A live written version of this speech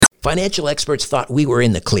Financial experts thought we were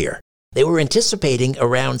in the clear. They were anticipating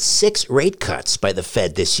around 6 rate cuts by the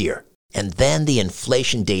Fed this year. And then the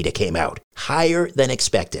inflation data came out, higher than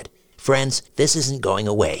expected. Friends, this isn't going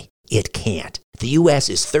away. It can't. The U.S.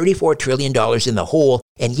 is $34 trillion in the hole,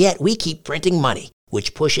 and yet we keep printing money,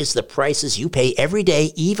 which pushes the prices you pay every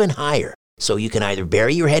day even higher. So you can either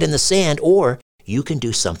bury your head in the sand or you can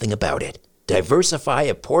do something about it. Diversify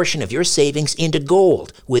a portion of your savings into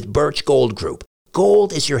gold with Birch Gold Group.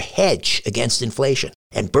 Gold is your hedge against inflation,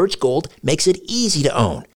 and Birch Gold makes it easy to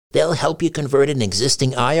own. They'll help you convert an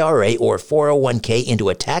existing IRA or 401k into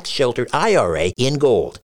a tax-sheltered IRA in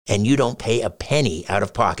gold, and you don't pay a penny out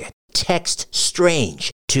of pocket. Text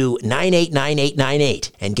STRANGE to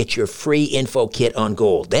 989898 and get your free info kit on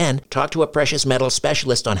gold. Then talk to a precious metal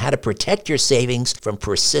specialist on how to protect your savings from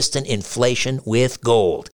persistent inflation with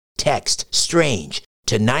gold. Text STRANGE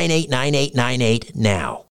to 989898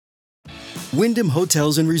 now. Wyndham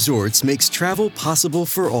Hotels and Resorts makes travel possible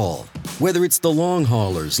for all. Whether it's the long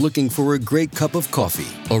haulers looking for a great cup of coffee,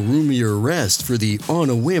 a roomier rest for the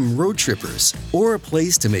on-a-whim road trippers, or a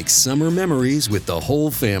place to make summer memories with the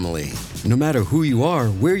whole family. No matter who you are,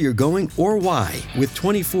 where you're going, or why, with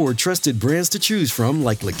 24 trusted brands to choose from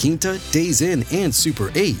like La Quinta, Days Inn, and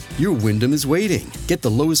Super 8, your Wyndham is waiting. Get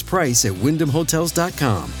the lowest price at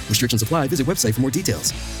WyndhamHotels.com. Restrictions apply. Visit website for more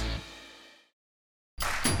details.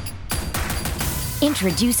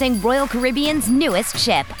 Introducing Royal Caribbean's newest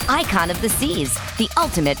ship, Icon of the Seas, the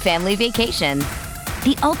ultimate family vacation.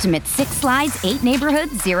 The ultimate 6 slides, 8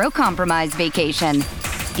 neighborhoods, 0 compromise vacation.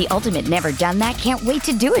 The ultimate never done that, can't wait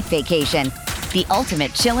to do it vacation. The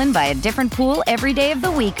ultimate chillin' by a different pool every day of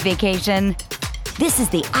the week vacation. This is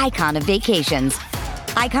the Icon of vacations.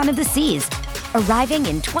 Icon of the Seas, arriving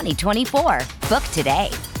in 2024. Book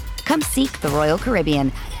today. Come seek the Royal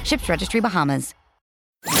Caribbean. Ships Registry, Bahamas.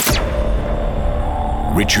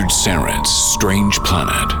 Richard Syrett's Strange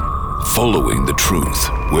Planet. Following the truth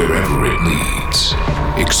wherever it leads.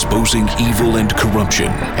 Exposing evil and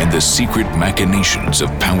corruption and the secret machinations of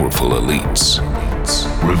powerful elites.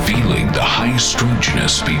 Revealing the high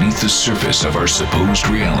strangeness beneath the surface of our supposed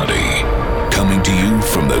reality. Coming to you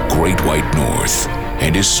from the Great White North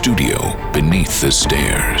and his studio beneath the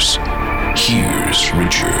stairs. Here's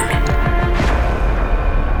Richard.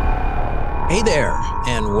 Hey there,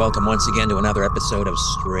 and welcome once again to another episode of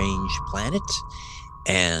Strange Planet.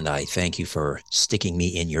 And I thank you for sticking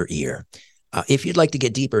me in your ear. If you'd like to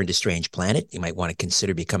get deeper into Strange Planet, you might want to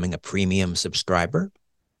consider becoming a premium subscriber.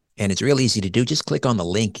 And it's real easy to do. Just click on the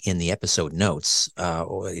link in the episode notes.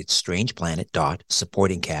 It's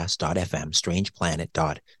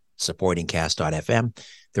strangeplanet.supportingcast.fm, strangeplanet.supportingcast.fm.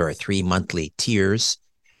 There are 3 monthly tiers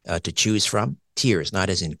to choose from. Tiers, not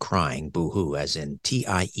as in crying, boo-hoo, as in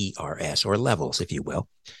TIERS, or levels, if you will.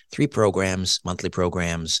 3 programs, monthly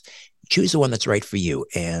programs. Choose the one that's right for you,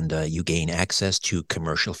 and you gain access to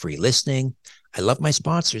commercial-free listening. I love my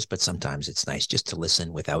sponsors, but sometimes it's nice just to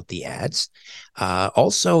listen without the ads.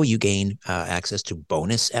 Also, you gain access to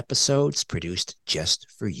bonus episodes produced just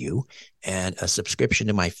for you, and a subscription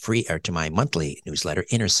to my my monthly newsletter,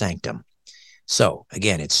 Inner Sanctum. So,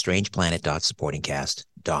 again, it's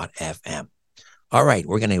strangeplanet.supportingcast.fm. All right,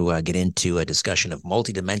 we're going to get into a discussion of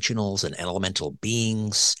multidimensionals and elemental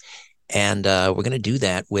beings, and we're going to do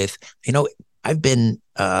that with, I've been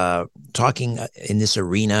talking in this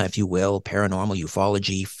arena, if you will, paranormal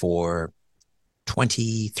ufology for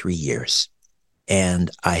 23 years,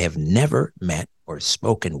 and I have never met or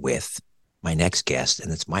spoken with my next guest,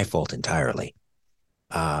 and it's my fault entirely,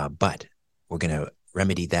 but we're going to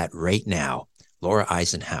remedy that right now. Laura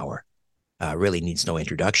Eisenhower. Really needs no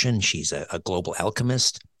introduction. She's a global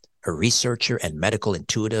alchemist, a researcher and medical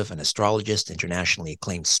intuitive, an astrologist, internationally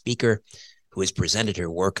acclaimed speaker who has presented her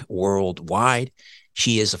work worldwide.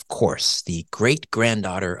 She is, of course, the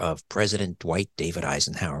great-granddaughter of President Dwight David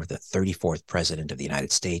Eisenhower, the 34th President of the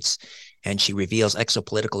United States, and she reveals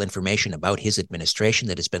exopolitical information about his administration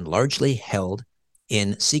that has been largely held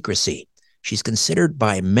in secrecy. She's considered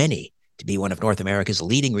by many to be one of North America's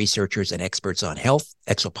leading researchers and experts on health,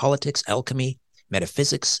 exopolitics, alchemy,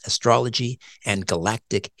 metaphysics, astrology, and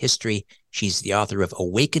galactic history. She's the author of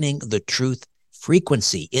Awakening the Truth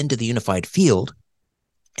Frequency into the Unified Field,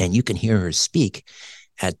 and you can hear her speak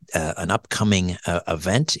at an upcoming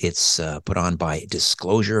event. It's put on by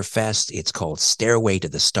Disclosure Fest. It's called Stairway to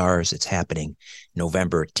the Stars. It's happening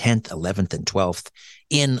November 10th, 11th, and 12th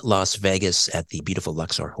in Las Vegas at the beautiful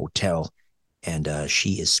Luxor Hotel. And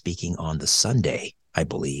she is speaking on the Sunday, I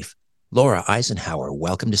believe. Laura Eisenhower,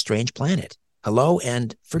 welcome to Strange Planet. Hello,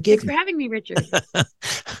 and forgive Thanks for having me, Richard.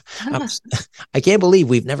 I can't believe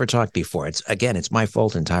we've never talked before. It's my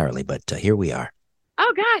fault entirely, but here we are.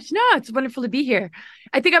 Oh gosh, no, it's wonderful to be here.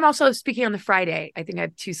 I think I'm also speaking on the Friday. I think I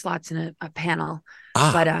have 2 slots in a panel. Ah,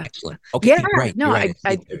 But excellent. Okay, yeah, you're right. no, You're right.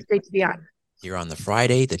 it's great to be on. You're on the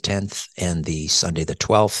Friday, the 10th, and the Sunday, the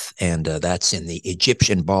 12th, and that's in the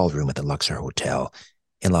Egyptian Ballroom at the Luxor Hotel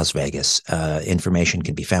in Las Vegas. Information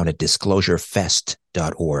can be found at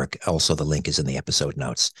disclosurefest.org. Also, the link is in the episode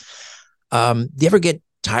notes. Do you ever get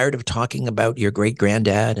tired of talking about your great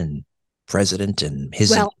granddad and president and his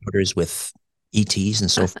Well, encounters with ETs and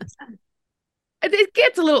so forth? it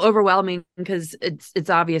gets a little overwhelming because it's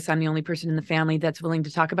obvious I'm the only person in the family that's willing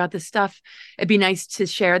to talk about this stuff. It'd be nice to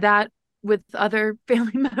share that with other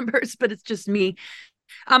family members, but it's just me.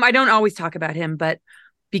 I don't always talk about him, but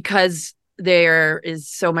because there is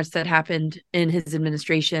so much that happened in his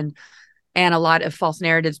administration and a lot of false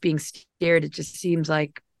narratives being steered, it just seems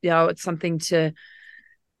like, it's something to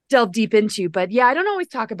delve deep into. But yeah, I don't always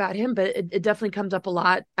talk about him, but it definitely comes up a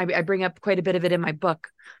lot. I bring up quite a bit of it in my book,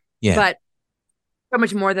 Yeah. but so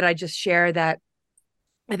much more that I just share that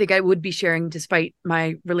I think I would be sharing despite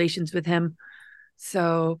my relations with him.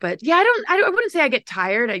 So, but yeah, I wouldn't say I get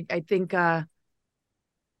tired. I think, I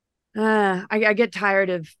get tired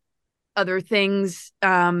of other things.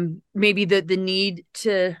 Maybe the need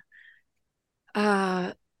to,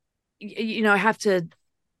 uh, I have to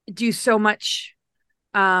do so much,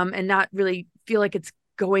 and not really feel like it's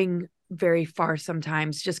going very far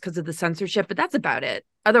sometimes just because of the censorship, but that's about it.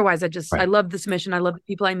 Otherwise, I Right. love this mission. I love the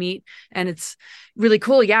people I meet, and it's really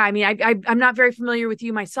cool. Yeah, I mean, I'm not very familiar with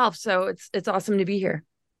you myself, so it's awesome to be here.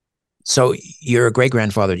 So your great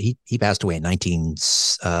grandfather, he passed away in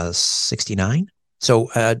 1969. So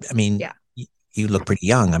I mean, Yeah. you look pretty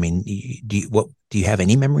young. I mean, do you have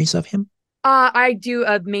any memories of him? I do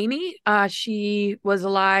of Mamie. She was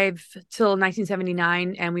alive till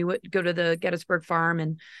 1979, and we would go to the Gettysburg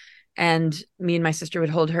Farm, and me and my sister would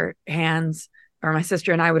hold her hands, or my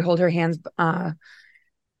sister and I would hold her hands on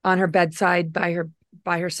her bedside by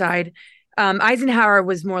her side. Eisenhower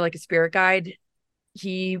was more like a spirit guide.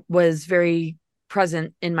 He was very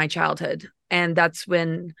present in my childhood, and that's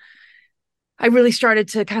when I really started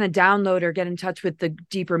to kind of download or get in touch with the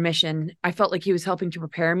deeper mission. I felt like he was helping to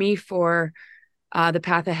prepare me for the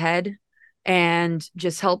path ahead, and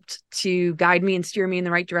just helped to guide me and steer me in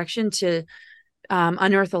the right direction to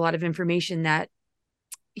unearth a lot of information that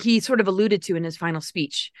he sort of alluded to in his final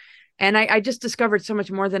speech. And I just discovered so much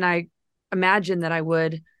more than I imagined that I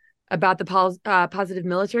would about the positive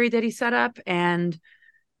military that he set up, and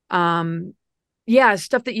yeah,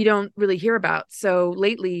 stuff that you don't really hear about. So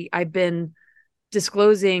lately I've been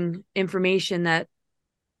disclosing information that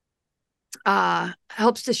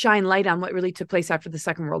helps to shine light on what really took place after the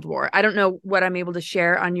Second World War. I don't know what I'm able to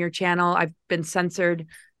share on your channel. I've been censored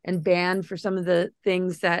and banned for some of the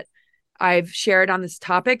things that I've shared on this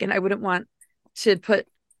topic, and I wouldn't want to put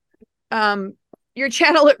your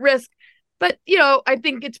channel at risk. But, I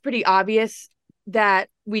think it's pretty obvious that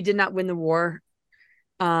we did not win the war.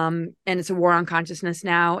 And it's a war on consciousness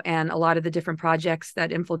now. And a lot of the different projects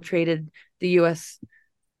that infiltrated the U.S.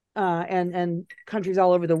 And countries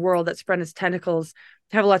all over the world that spread its tentacles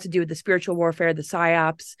have a lot to do with the spiritual warfare, the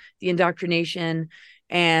psyops, the indoctrination,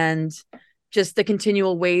 and just the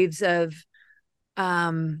continual waves of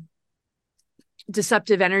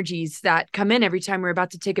deceptive energies that come in every time we're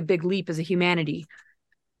about to take a big leap as a humanity.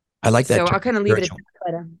 I like that So term, I'll kind of leave it at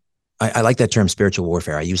that. I like that term, spiritual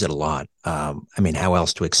warfare. I use it a lot. I mean, how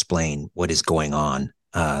else to explain what is going on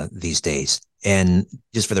these days? And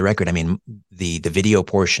just for the record, I mean, the video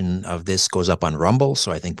portion of this goes up on Rumble,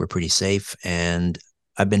 so I think we're pretty safe. And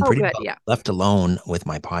I've been pretty good, well yeah. left alone with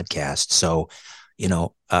my podcast, so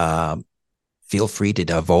feel free to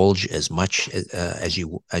divulge as much as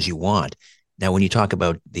you want. Now, when you talk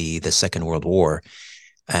about the Second World War,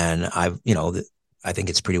 and I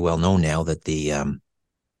think it's pretty well known now that the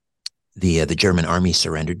German army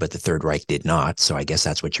surrendered, but the Third Reich did not. So I guess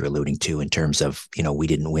that's what you're alluding to in terms of, we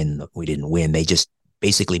didn't win. We didn't win. They just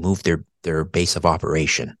basically moved their base of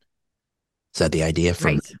operation. Is that the idea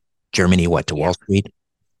from Right. Germany, to Wall Street?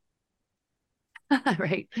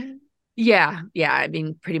 Right. Yeah. I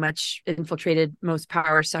mean, pretty much infiltrated most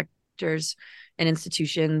power sectors and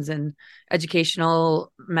institutions and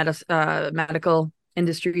educational, medical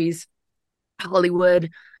industries, Hollywood.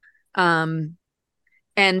 And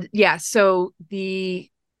yeah, so the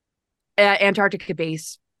Antarctica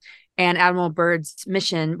base and Admiral Byrd's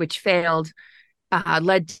mission, which failed,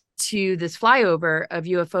 led to this flyover of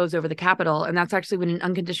UFOs over the Capitol. And that's actually when an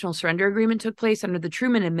unconditional surrender agreement took place under the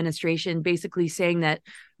Truman administration, basically saying that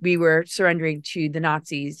we were surrendering to the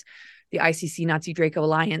Nazis the ICC Nazi Draco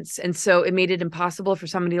alliance. And so it made it impossible for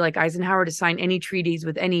somebody like Eisenhower to sign any treaties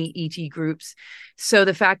with any ET groups. So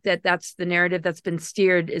the fact that that's the narrative that's been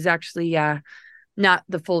steered is actually not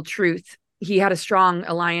the full truth. He had a strong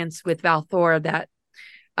alliance with Val Thor that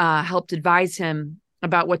helped advise him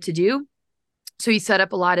about what to do. So he set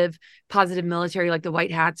up a lot of positive military, like the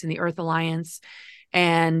White Hats and the Earth Alliance,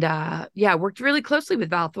 and worked really closely with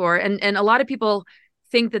Val Thor. And a lot of people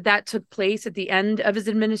think that took place at the end of his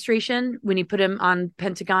administration when he put him on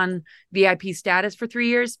Pentagon VIP status for 3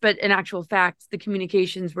 years. But in actual fact, the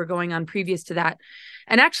communications were going on previous to that.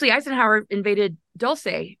 And actually, Eisenhower invaded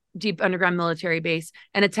Dulce, deep underground military base,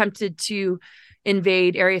 and attempted to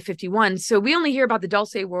invade Area 51. So we only hear about the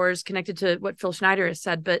Dulce Wars connected to what Phil Schneider has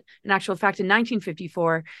said. But in actual fact, in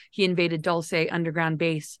 1954, he invaded Dulce underground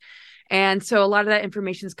base. And so a lot of that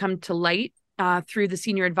information has come to light through the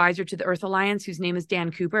senior advisor to the Earth Alliance, whose name is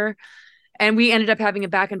Dan Cooper. And we ended up having a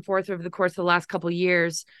back and forth over the course of the last couple of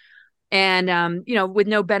years. And, with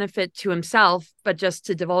no benefit to himself, but just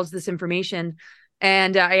to divulge this information.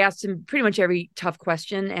 And I asked him pretty much every tough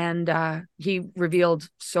question, and he revealed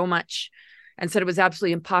so much and said it was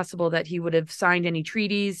absolutely impossible that he would have signed any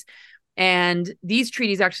treaties. And these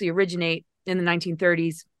treaties actually originate in the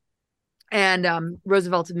 1930s and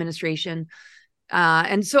Roosevelt administration.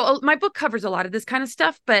 And so my book covers a lot of this kind of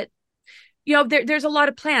stuff, but, there's a lot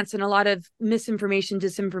of plants and a lot of misinformation,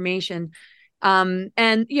 disinformation.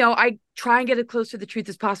 I try and get as close to the truth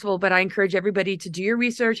as possible, but I encourage everybody to do your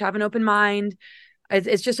research, have an open mind.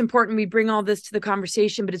 It's just important we bring all this to the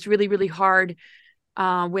conversation, but it's really, really hard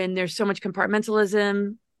when there's so much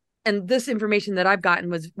compartmentalism. And this information that I've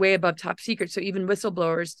gotten was way above top secret. So even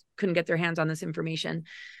whistleblowers couldn't get their hands on this information.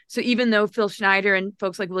 So even though Phil Schneider and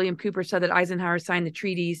folks like William Cooper said that Eisenhower signed the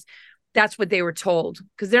treaties, that's what they were told,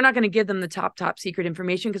 because they're not going to give them the top secret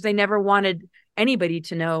information, because they never wanted anybody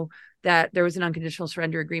to know that there was an unconditional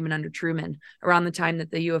surrender agreement under Truman around the time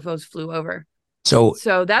that the UFOs flew over. So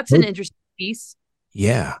that's an interesting piece.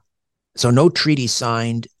 Yeah. So no treaty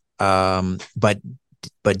signed, but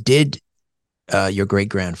did your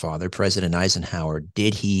great-grandfather, President Eisenhower,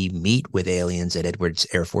 did he meet with aliens at Edwards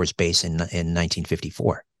Air Force Base in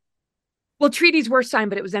 1954? Well, treaties were signed,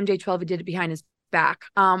 but it was MJ-12 who did it behind his back.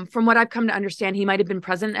 From what I've come to understand, he might have been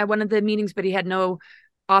present at one of the meetings, but he had no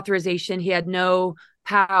authorization. He had no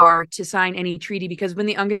power to sign any treaty, because when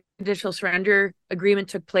the unconditional surrender agreement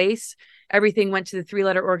took place, everything went to the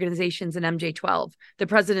three-letter organizations in MJ-12. The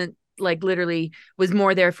president, literally was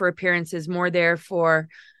more there for appearances, more there for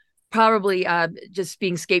probably just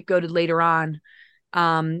being scapegoated later on,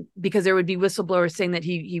 because there would be whistleblowers saying that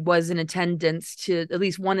he was in attendance to at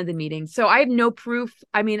least one of the meetings. So I have no proof.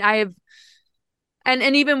 I mean, I have,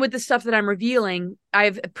 and even with the stuff that I'm revealing, I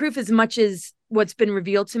have proof as much as what's been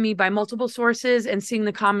revealed to me by multiple sources, and seeing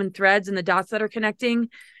the common threads and the dots that are connecting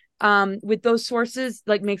with those sources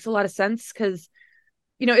makes a lot of sense. Because,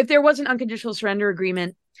 if there was an unconditional surrender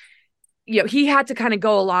agreement, he had to kind of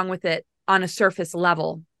go along with it on a surface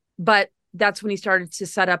level. But that's when he started to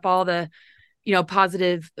set up all the,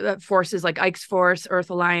 positive forces like Ike's Force,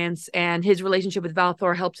 Earth Alliance, and his relationship with Val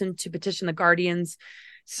Thor helps him to petition the Guardians.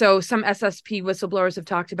 So some SSP whistleblowers have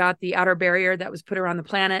talked about the outer barrier that was put around the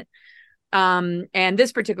planet. And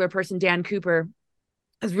this particular person, Dan Cooper,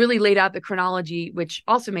 has really laid out the chronology, which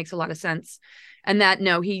also makes a lot of sense. And that,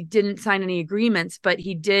 no, he didn't sign any agreements, but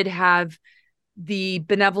he did have the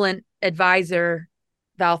benevolent advisor,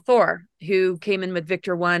 Val Thor, who came in with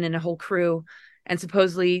Victor 1 and a whole crew. And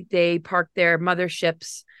supposedly they parked their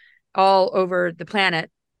motherships all over the planet.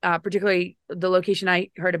 Particularly the location I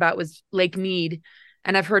heard about was Lake Mead.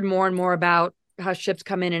 And I've heard more and more about how ships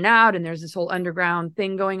come in and out, and there's this whole underground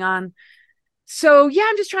thing going on. So yeah,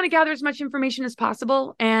 I'm just trying to gather as much information as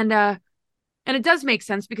possible. And it does make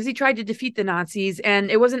sense, because he tried to defeat the Nazis, and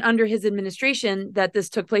it wasn't under his administration that this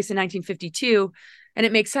took place in 1952. And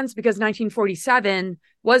it makes sense because 1947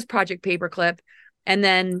 was Project Paperclip, and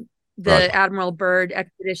then the Admiral Byrd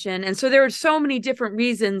expedition. And so there are so many different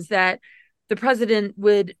reasons that the president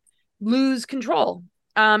would lose control,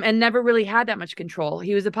 and never really had that much control.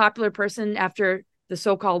 He was a popular person after the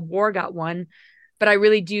so-called war got won, but I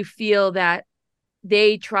really do feel that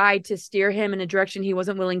they tried to steer him in a direction he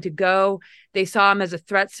wasn't willing to go. They saw him as a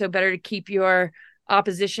threat, so better to keep your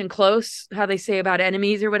opposition close, how they say about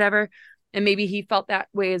enemies or whatever. And maybe he felt that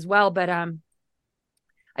way as well. But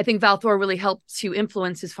I think Val Thor really helped to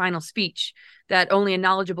influence his final speech, that only a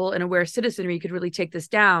knowledgeable and aware citizenry could really take this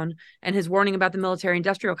down, and his warning about the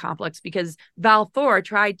military-industrial complex, because Val Thor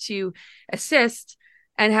tried to assist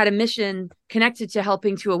and had a mission connected to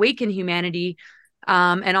helping to awaken humanity,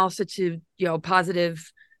 and also to,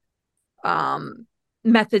 positive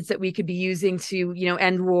methods that we could be using to,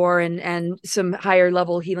 end war and some higher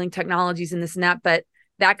level healing technologies and this and that, but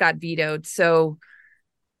that got vetoed. So,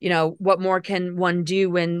 what more can one do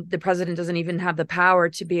when the president doesn't even have the power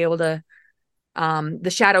to be able to, the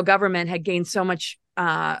shadow government had gained so much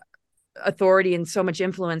authority and so much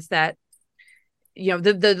influence that,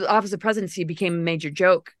 the office of presidency became a major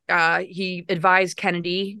joke. He advised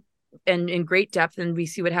Kennedy and in great depth, and we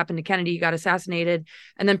see what happened to Kennedy. He got assassinated,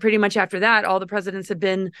 and then pretty much after that, all the presidents have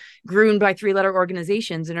been groomed by three-letter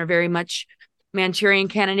organizations and are very much Manchurian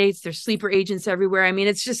candidates. There's sleeper agents everywhere. I mean,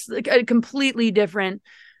 it's just like a completely different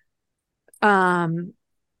thing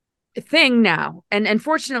now. And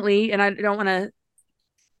fortunately, and I don't want to.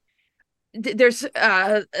 There's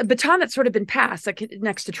a baton that's sort of been passed, like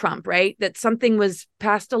next to Trump, right? That something was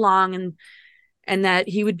passed along, and that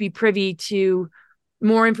he would be privy to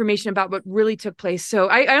more information about what really took place. So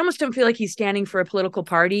I almost don't feel like he's standing for a political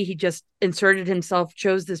party. He just inserted himself,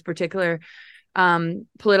 chose this particular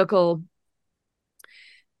political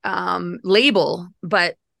label,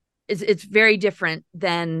 but it's very different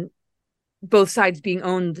than both sides being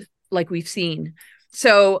owned like we've seen.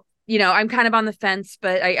 So, I'm kind of on the fence,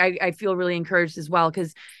 but I feel really encouraged as well,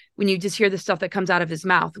 because when you just hear the stuff that comes out of his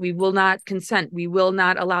mouth, we will not consent. We will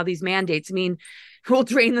not allow these mandates. I mean, we'll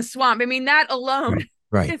drain the swamp. I mean, that alone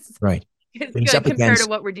right. is Good compared to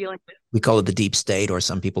what we're dealing with. We call it the deep state, or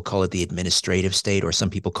some people call it the administrative state, or some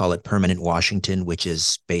people call it permanent Washington, which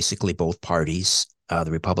is basically both parties,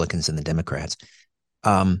 the Republicans and the Democrats.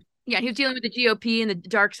 Yeah, he was dealing with the GOP and the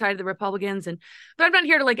dark side of the Republicans, but I'm not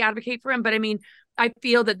here to like advocate for him. But I mean, I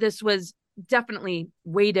feel that this was definitely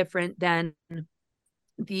way different than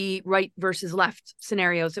the right versus left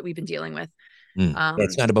scenarios that we've been dealing with.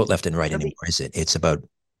 It's not about left and right anymore, is it? It's about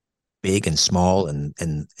big and small, and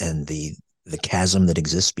the chasm that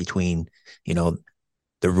exists between, the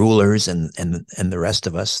rulers and the rest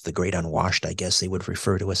of us, the great unwashed, I guess they would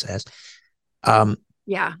refer to us as.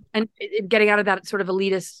 Yeah, and getting out of that sort of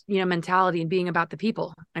elitist, mentality and being about the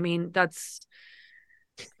people. I mean,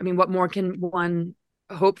 what more can one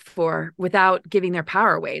hope for without giving their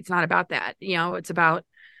power away? It's not about that. It's about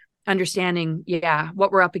understanding,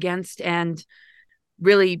 what we're up against, and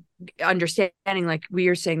really understanding, like we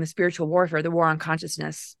are saying, the spiritual warfare, the war on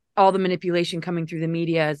consciousness, all the manipulation coming through the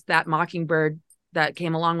media is that mockingbird that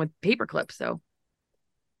came along with paperclip.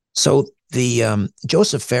 So the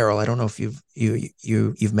Joseph Farrell, I don't know if you've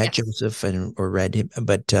met yes. Joseph or read him,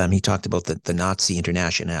 but he talked about the Nazi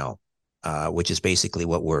Internationale, which is basically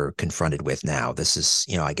what we're confronted with now. This is,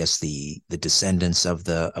 I guess the descendants of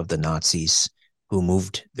the Nazis who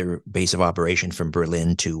moved their base of operation from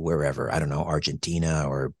Berlin to wherever, I don't know, Argentina,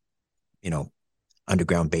 or,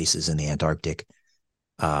 underground bases in the Antarctic.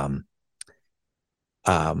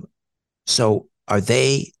 So are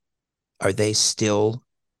they still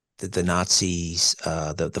the Nazis,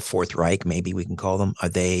 the Fourth Reich, maybe we can call them? Are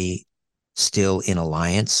they still in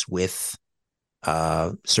alliance with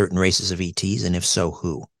certain races of ETs? And if so,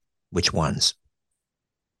 who? Which ones?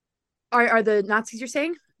 Are the Nazis, you're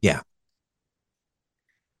saying? Yeah.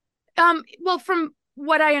 Well, from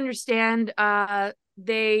what I understand,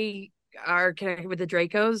 they are connected with the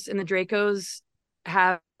Dracos, and the Dracos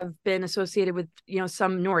have been associated with,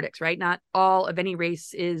 some Nordics, right? Not all of any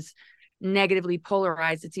race is negatively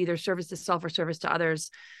polarized. It's either service to self or service to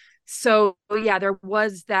others. So yeah, there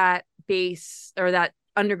was that base, or that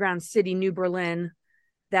underground city, New Berlin,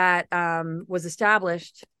 that was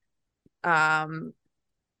established. And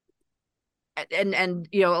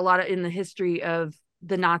a lot of in the history of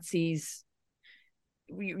the Nazis,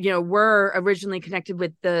 were originally connected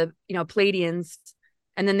with the, Palladians,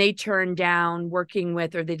 and then they turned down working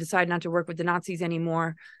with, or they decided not to work with the Nazis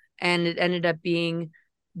anymore. And it ended up being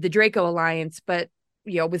the Draco Alliance, but,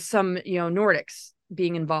 with some, Nordics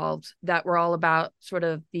being involved that were all about sort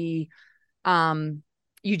of the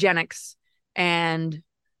eugenics and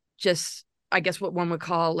just, I guess, what one would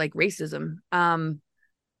call like racism.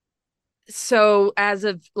 So as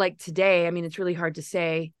of like today, I mean, it's really hard to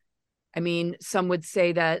say. I mean, some would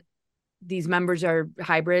say that these members are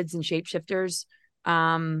hybrids and shapeshifters,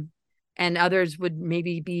 and others would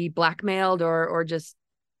maybe be blackmailed or just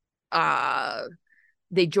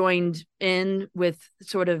they joined in with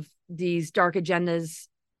sort of these dark agendas,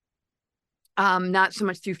 not so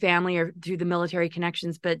much through family or through the military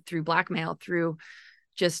connections, but through blackmail, through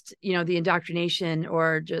just, the indoctrination,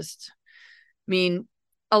 or just, I mean,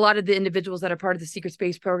 a lot of the individuals that are part of the secret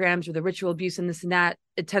space programs, or the ritual abuse and this and that,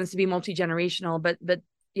 it tends to be multi-generational, but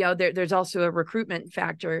there's also a recruitment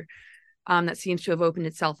factor that seems to have opened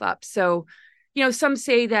itself up. So, some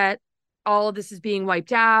say that all of this is being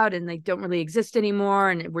wiped out and they don't really exist anymore,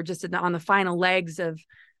 and we're just on the final legs of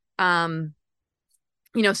some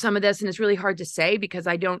of this. And it's really hard to say because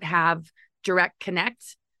I don't have direct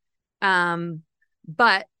connect.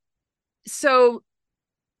 But so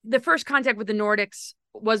the first contact with the Nordics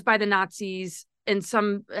was by the Nazis in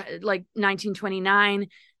some like 1929.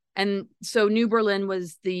 And so New Berlin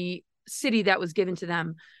was the city that was given to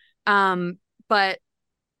them. But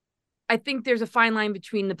I think there's a fine line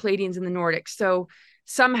between the Palladians and the Nordics. So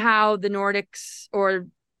somehow the Nordics, or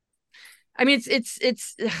I mean,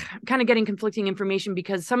 it's kind of getting conflicting information,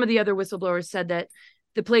 because some of the other whistleblowers said that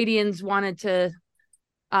the Palladians wanted to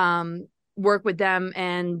work with them,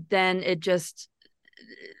 and then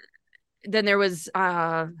there was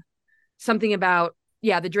something about the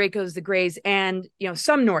Dracos, the Greys, and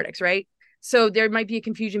some Nordics, right? So there might be a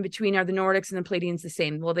confusion between, are the Nordics and the Palladians the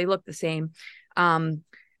same? Well, they look the same.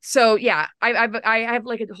 So yeah, I have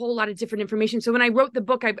like a whole lot of different information. So when I wrote the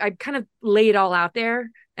book, I kind of lay it all out there,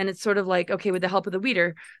 and it's sort of like, okay, with the help of the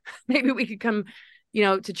reader, maybe we could come,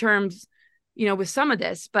 to terms, with some of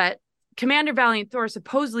this. But Commander Valiant Thor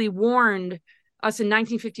supposedly warned us in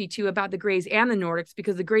 1952 about the Greys and the Nordics,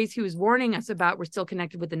 because the Greys he was warning us about were still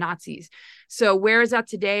connected with the Nazis. So where is that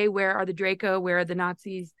today? Where are the Draco? Where are the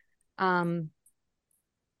Nazis?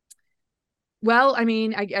 Well, I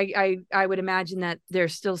mean, I would imagine that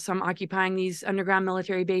there's still some occupying these underground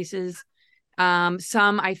military bases.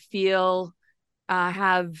 Some I feel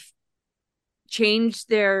have changed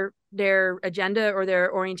their agenda or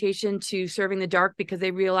their orientation to serving the dark, because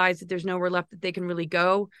they realize that there's nowhere left that they can really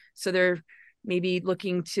go. So they're maybe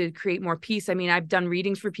looking to create more peace. I mean, I've done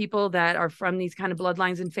readings for people that are from these kind of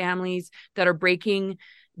bloodlines and families that are breaking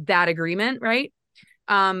that agreement, right?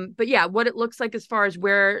 But yeah, what it looks like as far as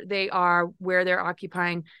where they are, where they're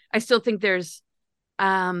occupying, I still think there's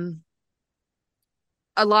a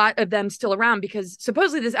lot of them still around, because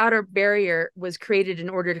supposedly this outer barrier was created in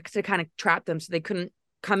order to kind of trap them, so they couldn't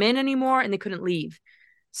come in anymore and they couldn't leave.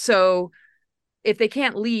 So if they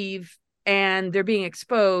can't leave and they're being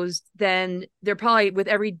exposed, then they're probably, with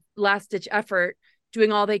every last ditch effort,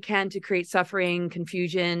 doing all they can to create suffering,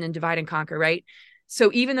 confusion, and divide and conquer, right?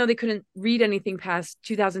 So even though they couldn't read anything past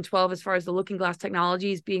 2012 as far as the looking glass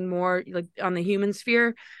technologies being more like on the human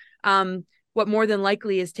sphere, what more than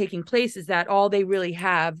likely is taking place is that all they really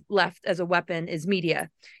have left as a weapon is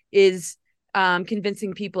media, is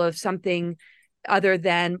convincing people of something other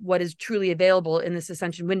than what is truly available in this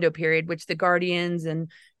ascension window period, which the Guardians and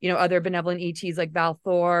other benevolent ETs like Val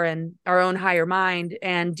Thor and our own higher mind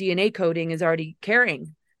and DNA coding is already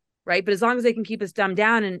carrying. Right. But as long as they can keep us dumbed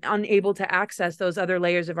down and unable to access those other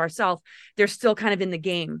layers of ourself, they're still kind of in the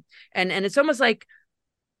game. And it's almost like,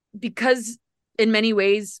 because in many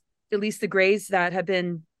ways, at least the Greys that have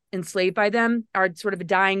been enslaved by them are sort of a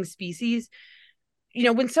dying species.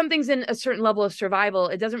 When something's in a certain level of survival,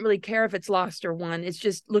 it doesn't really care if it's lost or won. It's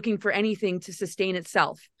just looking for anything to sustain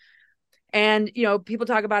itself. And, people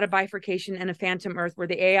talk about a bifurcation and a phantom Earth, where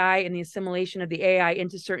the AI and the assimilation of the AI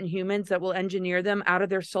into certain humans that will engineer them out of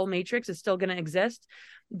their soul matrix is still going to exist.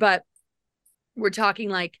 But we're talking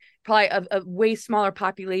like probably a way smaller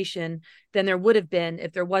population than there would have been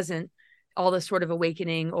if there wasn't all this sort of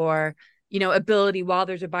awakening or, ability, while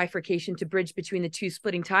there's a bifurcation, to bridge between the two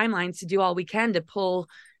splitting timelines, to do all we can to pull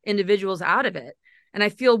individuals out of it. And I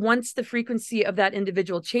feel once the frequency of that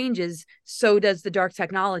individual changes, so does the dark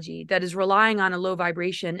technology that is relying on a low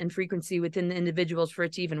vibration and frequency within the individuals for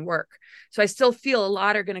it to even work. So I still feel a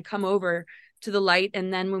lot are going to come over to the light.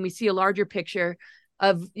 And then when we see a larger picture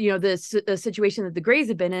of, the situation that the Greys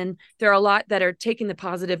have been in, there are a lot that are taking the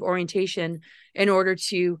positive orientation in order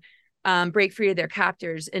to break free of their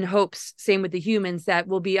captors, in hopes, same with the humans, that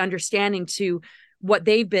will be understanding to what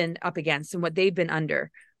they've been up against and what they've been under.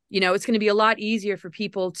 It's going to be a lot easier for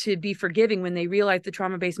people to be forgiving when they realize the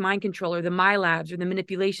trauma-based mind control or the MyLabs or the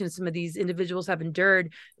manipulation some of these individuals have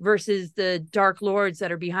endured, versus the dark lords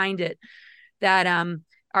that are behind it, that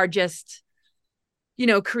are just,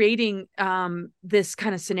 creating this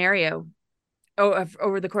kind of scenario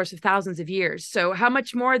over the course of thousands of years. So how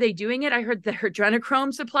much more are they doing it? I heard the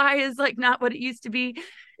adrenochrome supply is like not what it used to be.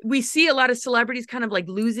 We see a lot of celebrities kind of like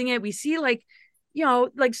losing it. We see like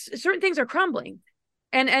certain things are crumbling.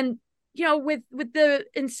 And with the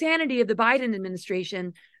insanity of the Biden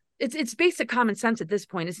administration, it's basic common sense at this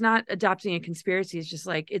point. It's not adopting a conspiracy. It's just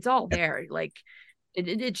like, it's all there. Like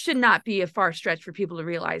it should not be a far stretch for people to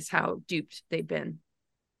realize how duped they've been.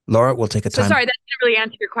 Laura, we'll take a time. So sorry, that didn't really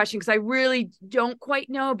answer your question, because I really don't quite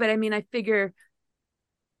know. But I mean, I figure,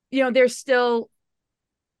 there's still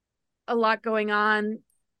a lot going on,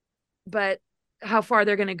 but how far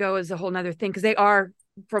they're going to go is a whole nother thing, because they are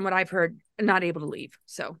from what I've heard, not able to leave.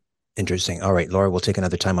 So interesting. All right, Laura, we'll take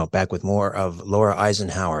another time out. Back with more of Laura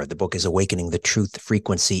Eisenhower. The book is Awakening the Truth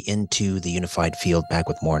Frequency into the Unified Field. Back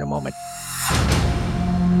with more in a moment.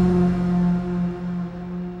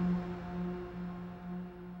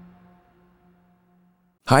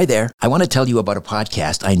 Hi there. I want to tell you about a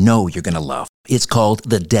podcast I know you're going to love. It's called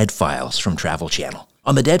The Dead Files from Travel Channel.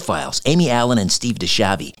 On The Dead Files, Amy Allen and Steve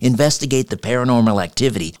DeShavi investigate the paranormal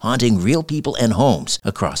activity haunting real people and homes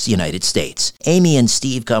across the United States. Amy and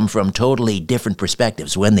Steve come from totally different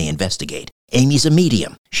perspectives when they investigate. Amy's a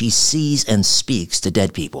medium. She sees and speaks to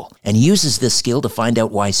dead people and uses this skill to find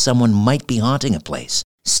out why someone might be haunting a place.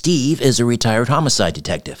 Steve is a retired homicide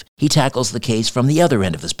detective. He tackles the case from the other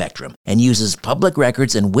end of the spectrum and uses public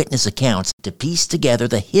records and witness accounts to piece together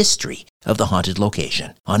the history of the haunted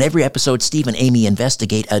location. On every episode, Steve and Amy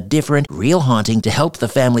investigate a different, real haunting to help the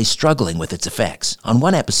family struggling with its effects. On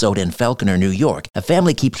one episode in Falconer, New York, a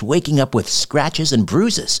family keeps waking up with scratches and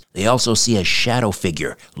bruises. They also see a shadow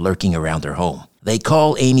figure lurking around their home. They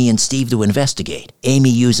call Amy and Steve to investigate. Amy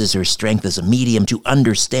uses her strength as a medium to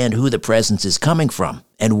understand who the presence is coming from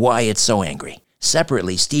and why it's so angry.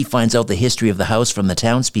 Separately, Steve finds out the history of the house from the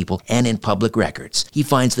townspeople and in public records. He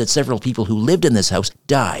finds that several people who lived in this house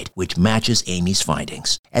died, which matches Amy's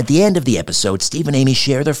findings. At the end of the episode, Steve and Amy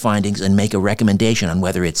share their findings and make a recommendation on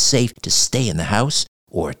whether it's safe to stay in the house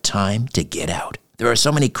or time to get out. There are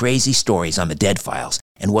so many crazy stories on The Dead Files,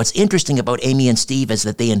 and what's interesting about Amy and Steve is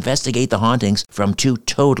that they investigate the hauntings from two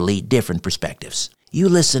totally different perspectives. You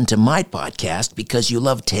listen to my podcast because you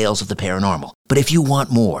love tales of the paranormal, but if you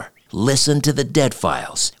want more, listen to The Dead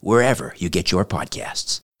Files wherever you get your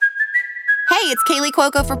podcasts. Hey, it's Kaylee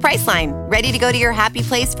Cuoco for Priceline. Ready to go to your happy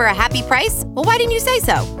place for a happy price? Well, why didn't you say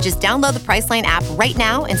so? Just download the Priceline app right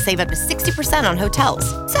now and save up to 60% on hotels.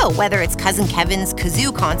 So whether it's Cousin Kevin's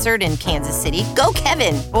Kazoo Concert in Kansas City, go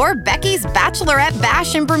Kevin, or Becky's Bachelorette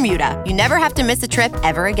Bash in Bermuda, you never have to miss a trip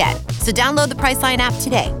ever again. So download the Priceline app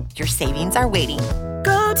today. Your savings are waiting.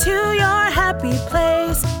 Go to your happy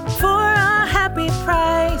place for a happy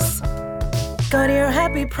price. Go to your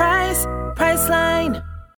happy price, Priceline.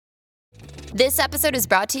 This episode is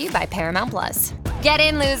brought to you by Paramount Plus. Get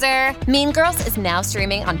in, loser! Mean Girls is now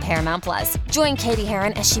streaming on Paramount Plus. Join Katie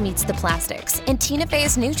Heron as she meets the plastics in Tina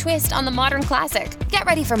Fey's new twist on the modern classic. Get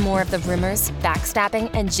ready for more of the rumors, backstabbing,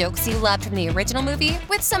 and jokes you loved from the original movie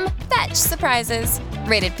with some fetch surprises.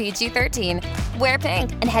 Rated PG-13. Wear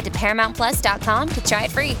pink and head to ParamountPlus.com to try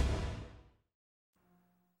it free.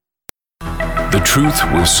 The truth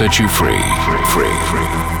will set you free.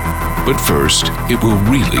 But first, it will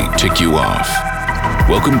really tick you off.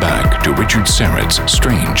 Welcome back to Richard Syrett's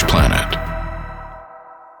Strange Planet.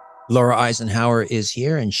 Laura Eisenhower is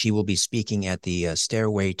here, and she will be speaking at the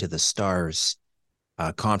Stairway to the Stars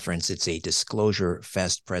conference. It's a Disclosure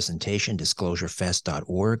Fest presentation,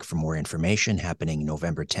 disclosurefest.org for more information, happening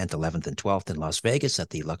November 10th, 11th, and 12th in Las Vegas at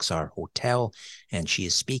the Luxor Hotel. And she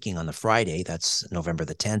is speaking on the Friday, that's November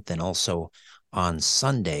the 10th, and also on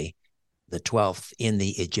Sunday, the 12th, in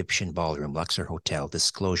the Egyptian Ballroom, Luxor Hotel,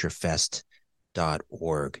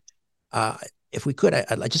 disclosurefest.org. If we could,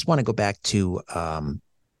 I just want to go back to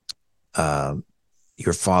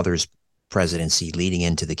your father's presidency leading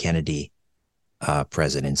into the Kennedy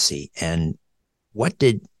presidency. And what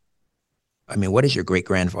has your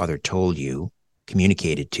great-grandfather told you,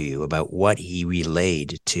 communicated to you about what he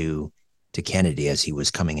relayed to Kennedy as he was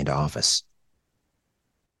coming into office?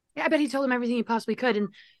 Yeah, I bet he told him everything he possibly could. And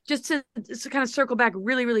just to kind of circle back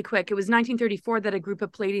really, really quick, it was 1934 that a group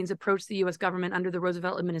of Palladians approached the U.S. government under the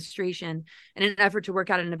Roosevelt administration in an effort to work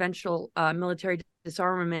out an eventual military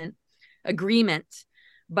disarmament agreement.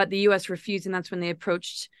 But the U.S. refused, and that's when they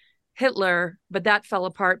approached Hitler. But that fell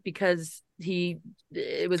apart because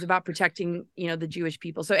it was about protecting, the Jewish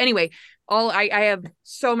people. So anyway, I have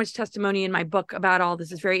so much testimony in my book about all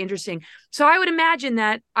this. It's very interesting. So I would imagine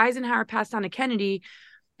that Eisenhower passed on to Kennedy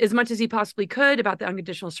as much as he possibly could about the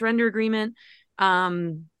unconditional surrender agreement. I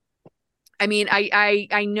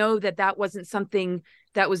know that wasn't something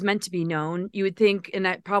that was meant to be known. You would think, and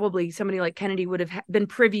that probably somebody like Kennedy would have been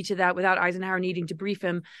privy to that without Eisenhower needing to brief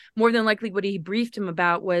him. More than likely, what he briefed him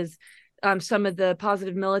about was some of the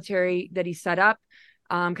positive military that he set up,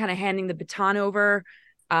 kind of handing the baton over.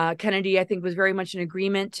 Kennedy, I think, was very much in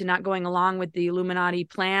agreement to not going along with the Illuminati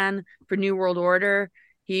plan for New World Order.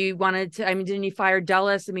 He wanted to, didn't he fire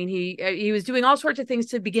Dulles? He was doing all sorts of things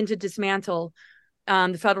to begin to dismantle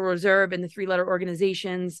the Federal Reserve and the three-letter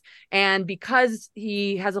organizations. And because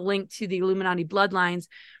he has a link to the Illuminati bloodlines,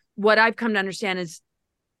 what I've come to understand is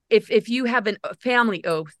if you have a family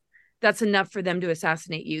oath, that's enough for them to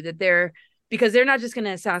assassinate you, that because they're not just going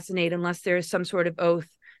to assassinate unless there's some sort of oath.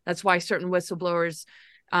 That's why certain whistleblowers,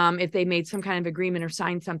 if they made some kind of agreement or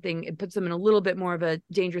signed something, it puts them in a little bit more of a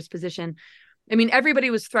dangerous position. I mean,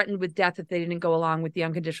 everybody was threatened with death if they didn't go along with the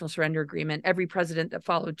unconditional surrender agreement. Every president that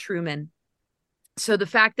followed Truman. So the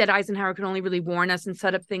fact that Eisenhower could only really warn us and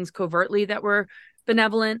set up things covertly that were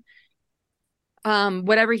benevolent,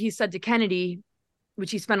 whatever he said to Kennedy,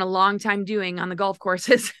 which he spent a long time doing on the golf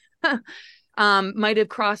courses, might have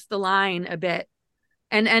crossed the line a bit.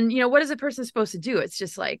 And what is a person supposed to do? It's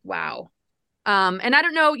just like, wow. And I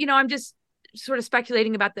don't know, I'm just sort of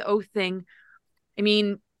speculating about the oath thing. I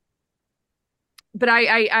mean, but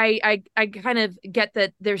I kind of get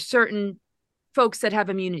that there's certain folks that have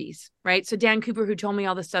immunities, right? So Dan Cooper, who told me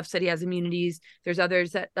all this stuff, said he has immunities. There's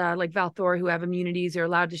others that like Val Thor who have immunities, are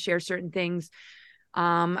allowed to share certain things.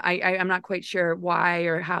 I'm not quite sure why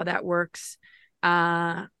or how that works.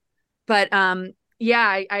 Yeah,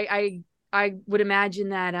 I would imagine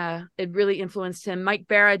that it really influenced him. Mike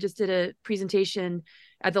Barra just did a presentation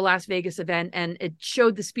at the Las Vegas event, and it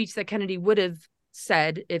showed the speech that Kennedy would have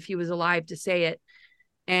said if he was alive to say it.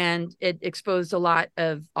 And it exposed a lot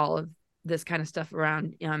of all of this kind of stuff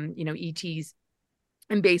around, ETs.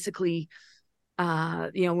 And basically,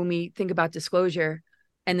 when we think about disclosure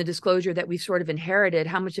and the disclosure that we've sort of inherited,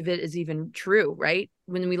 how much of it is even true, right?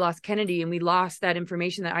 When we lost Kennedy and we lost that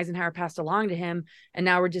information that Eisenhower passed along to him, and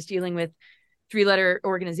now we're just dealing with 3-letter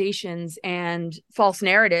organizations and false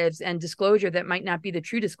narratives and disclosure that might not be the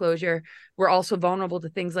true disclosure. We're also vulnerable to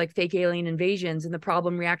things like fake alien invasions and the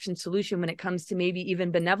problem reaction solution when it comes to maybe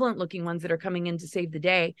even benevolent looking ones that are coming in to save the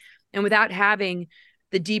day. And without having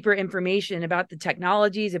the deeper information about the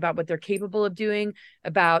technologies, about what they're capable of doing,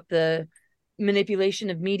 about the manipulation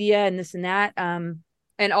of media and this and that,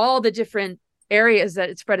 and all the different areas that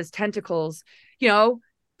it spread as tentacles,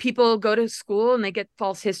 people go to school and they get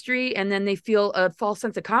false history, and then they feel a false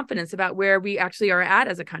sense of confidence about where we actually are at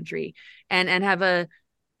as a country, and have a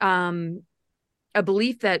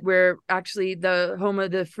belief that we're actually the home of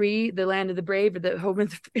the free, the land of the brave, or the home of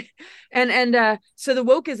the free. So the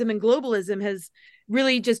wokeism and globalism has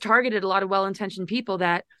really just targeted a lot of well-intentioned people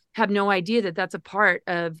that have no idea that that's a part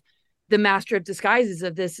of the master of disguises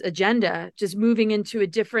of this agenda, just moving into a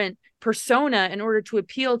different persona in order to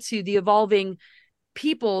appeal to the evolving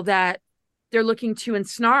people that they're looking to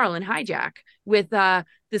ensnarl and hijack with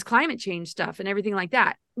this climate change stuff and everything like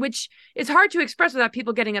that, which is hard to express without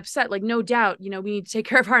people getting upset. Like, no doubt, we need to take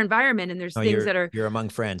care of our environment, and there's things that are. You're among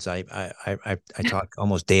friends. I talk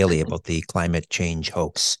almost daily about the climate change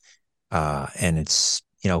hoax, and it's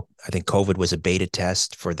I think COVID was a beta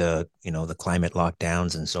test for the the climate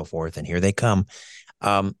lockdowns and so forth, and here they come.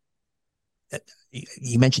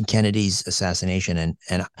 You mentioned Kennedy's assassination,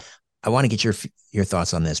 and I want to get your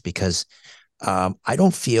thoughts on this, because I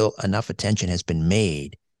don't feel enough attention has been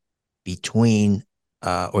made between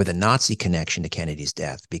or the Nazi connection to Kennedy's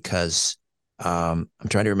death, because I'm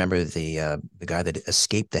trying to remember the guy that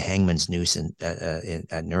escaped the hangman's noose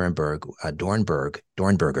at Nuremberg,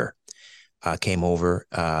 Dornberger, came over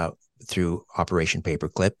through Operation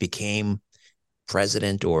Paperclip, became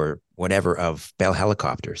president or whatever of Bell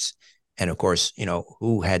Helicopters. And of course,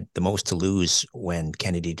 who had the most to lose when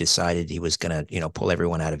Kennedy decided he was going to, pull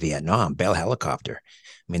everyone out of Vietnam? Bell Helicopter.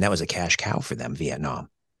 I mean, that was a cash cow for them, Vietnam.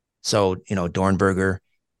 So, Dornberger,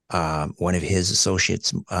 one of his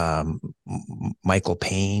associates, Michael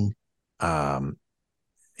Payne,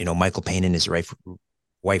 Michael Payne and his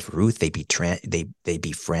wife Ruth, they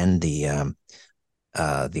befriend the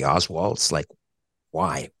Oswalds. Like,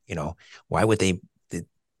 why? Why would they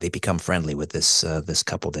become friendly with this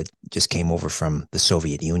couple that just came over from the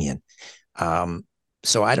Soviet Union?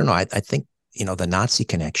 So I don't know. I think the Nazi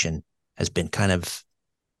connection has been kind of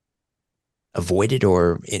avoided,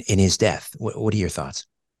 or in his death. What are your thoughts?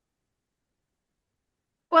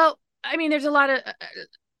 Well, I mean, there's a lot of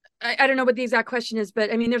I don't know what the exact question is,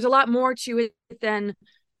 but I mean, there's a lot more to it than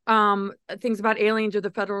things about aliens or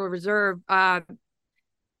the Federal Reserve.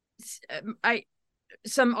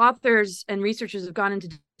 Some authors and researchers have gone into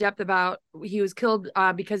depth about he was killed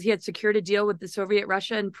because he had secured a deal with the Soviet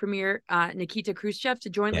Russia and Premier Nikita Khrushchev to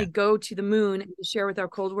jointly go to the moon and share with our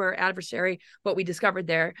Cold War adversary what we discovered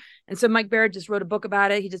there. And so Mike Barrett just wrote a book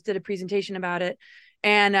about it. He just did a presentation about it.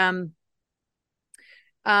 And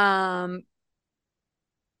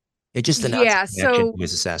it just the Nazi connection to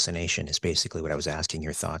his assassination is basically what I was asking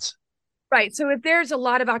your thoughts. Right. So if there's a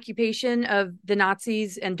lot of occupation of the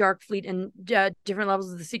Nazis and Dark Fleet and different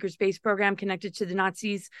levels of the secret space program connected to the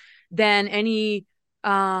Nazis, then any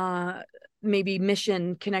maybe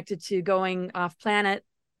mission connected to going off planet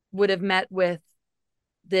would have met with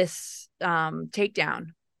this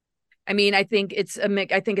takedown. I mean, I think it's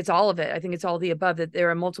I think it's all of it. I think it's all the above, that there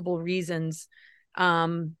are multiple reasons.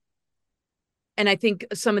 Um, and I think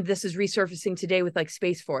some of this is resurfacing today with like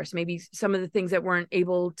Space Force. Maybe some of the things that weren't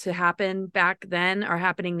able to happen back then are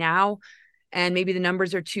happening now. And maybe the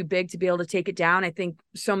numbers are too big to be able to take it down. I think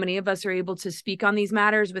so many of us are able to speak on these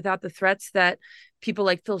matters without the threats that people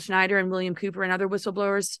like Phil Schneider and William Cooper and other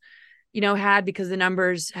whistleblowers, had, because the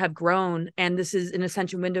numbers have grown. And this is an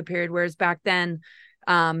essential window period. Whereas back then,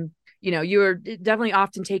 you were definitely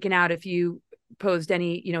often taken out if you posed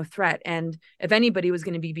any, threat. And if anybody was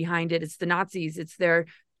going to be behind it, it's the Nazis. It's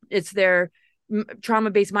their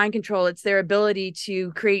trauma-based mind control. It's their ability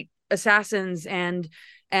to create assassins and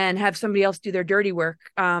have somebody else do their dirty work.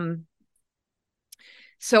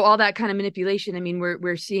 So all that kind of manipulation, I mean,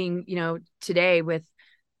 we're seeing, today with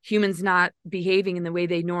humans not behaving in the way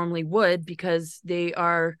they normally would because they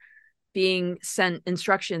are being sent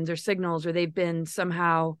instructions or signals, or they've been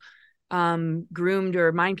somehow groomed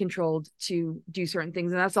or mind controlled to do certain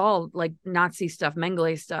things. And that's all like Nazi stuff,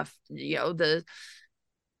 Mengele stuff. The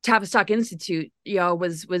Tavistock Institute,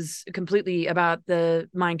 was completely about the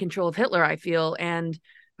mind control of Hitler, I feel, and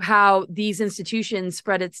how these institutions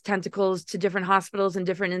spread its tentacles to different hospitals and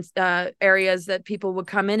different areas that people would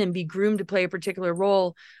come in and be groomed to play a particular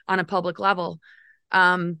role on a public level.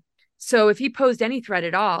 So if he posed any threat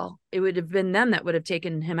at all, it would have been them that would have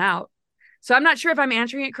taken him out. So I'm not sure if I'm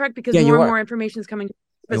answering it correct, because more and more information is coming to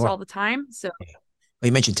us all the time. So. Yeah. Well,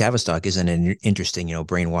 you mentioned Tavistock isn't an interesting,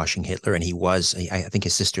 brainwashing Hitler. And I think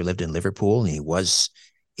his sister lived in Liverpool and he was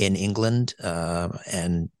in England.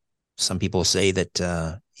 And some people say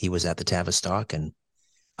that he was at the Tavistock. And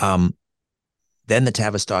then the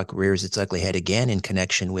Tavistock rears its ugly head again in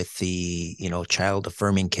connection with the, child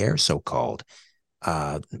affirming care, so-called.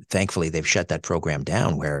 Thankfully, they've shut that program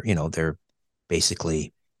down where, they're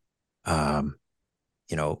basically,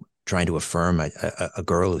 trying to affirm a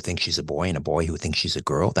girl who thinks she's a boy and a boy who thinks she's a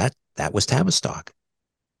girl. That was Tavistock.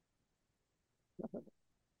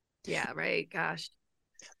 Yeah, right. Gosh.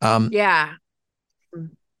 Yeah.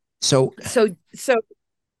 So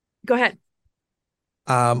go ahead.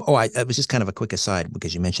 It was just kind of a quick aside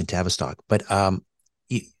because you mentioned Tavistock, but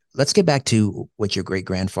let's get back to what your great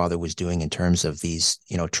grandfather was doing in terms of these,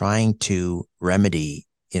 trying to remedy,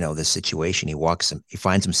 the situation he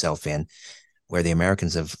finds himself in, where the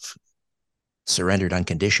Americans have surrendered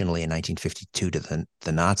unconditionally in 1952 to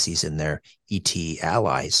the Nazis and their ET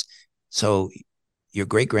allies. So your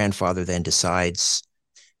great grandfather then decides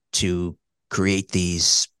to create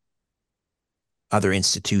these other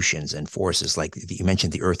institutions and forces, like you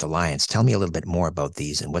mentioned the Earth Alliance. Tell me a little bit more about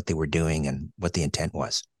these and what they were doing and what the intent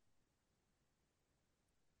was.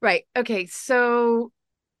 Right. Okay. So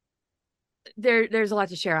there's a lot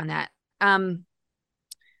to share on that.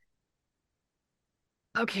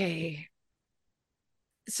 Okay.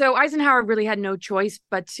 So Eisenhower really had no choice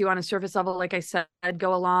but to, on a surface level, like I said,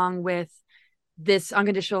 go along with this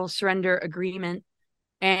unconditional surrender agreement.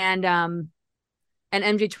 And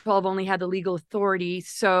MJ-12 only had the legal authority,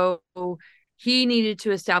 so he needed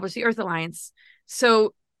to establish the Earth Alliance.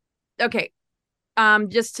 So, okay,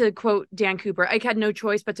 just to quote Dan Cooper, Ike had no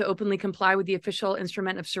choice but to openly comply with the official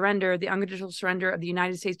instrument of surrender, the unconditional surrender of the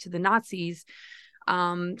United States to the Nazis,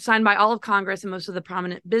 signed by all of Congress and most of the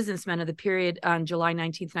prominent businessmen of the period on July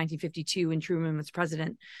 19th, 1952, when Truman was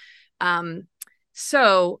president.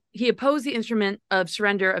 So he opposed the instrument of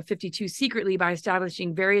surrender of 52 secretly by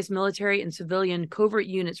establishing various military and civilian covert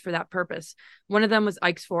units for that purpose. One of them was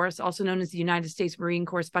Ike's Force, also known as the United States Marine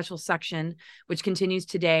Corps Special Section, which continues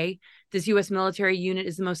today. This U.S. military unit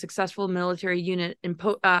is the most successful military unit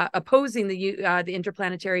opposing the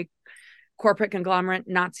interplanetary corporate conglomerate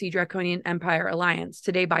Nazi Draconian Empire alliance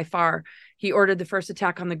today by far. He ordered the first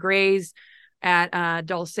attack on the Greys at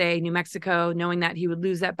Dulce, New Mexico, knowing that he would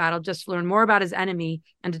lose that battle, just to learn more about his enemy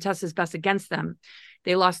and to test his best against them.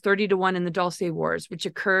 They lost 30-1 in the Dulce Wars, which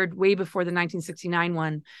occurred way before the 1969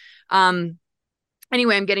 one.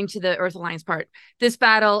 Anyway, I'm getting to the Earth Alliance part. This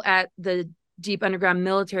battle at the deep underground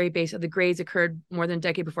military base of the Greys occurred more than a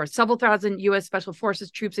decade before. Several thousand U.S. Special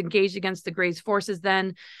Forces troops engaged against the Greys forces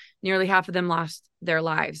then. Nearly half of them lost their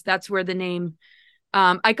lives. That's where the name...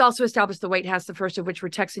 Ike also established the White Hats, the first of which were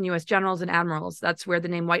Texan U.S. generals and admirals. That's where the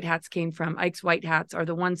name White Hats came from. Ike's White Hats are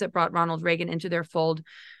the ones that brought Ronald Reagan into their fold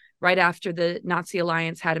right after the Nazi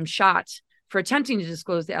alliance had him shot for attempting to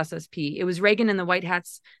disclose the SSP. It was Reagan and the White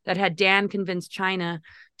Hats that had Dan convince China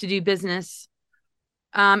to do business.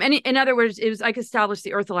 And in other words, it was Ike established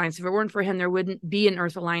the Earth Alliance. If it weren't for him, there wouldn't be an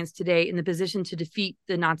Earth Alliance today in the position to defeat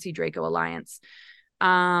the Nazi Draco Alliance.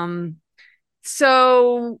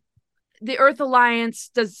 So the Earth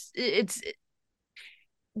Alliance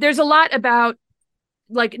there's a lot about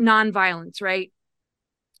like nonviolence, right?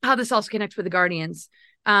 How this also connects with the Guardians.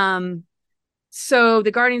 So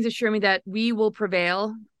the Guardians assure me that we will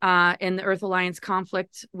prevail in the Earth Alliance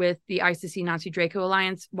conflict with the ICC Nazi Draco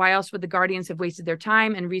Alliance. Why else would the Guardians have wasted their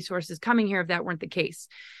time and resources coming here if that weren't the case?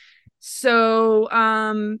 So,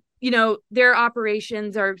 their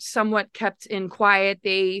operations are somewhat kept in quiet.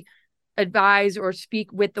 They advise or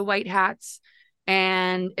speak with the White Hats,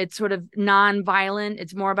 and it's sort of non-violent.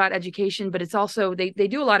 It's more about education, but it's also, they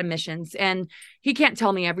do a lot of missions, and he can't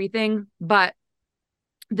tell me everything, but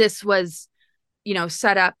this was,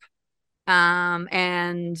 set up.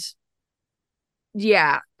 And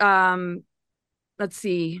yeah, let's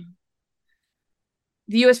see.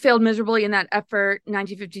 The U.S. failed miserably in that effort in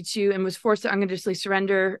 1952 and was forced to unconditionally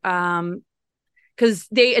surrender because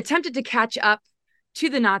they attempted to catch up to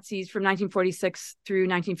the Nazis from 1946 through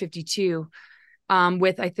 1952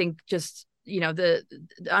 with, I think, just, the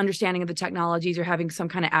understanding of the technologies or having some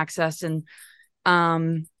kind of access. And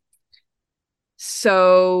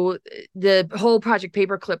so the whole Project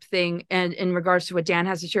Paperclip thing, and in regards to what Dan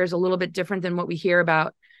has to share, is a little bit different than what we hear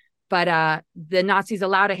about. But the Nazis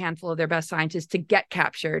allowed a handful of their best scientists to get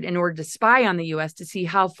captured in order to spy on the U.S. to see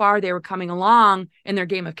how far they were coming along in their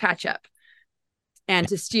game of catch-up, and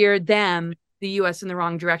to steer the U.S. in the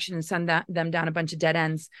wrong direction and send them down a bunch of dead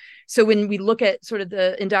ends. So when we look at sort of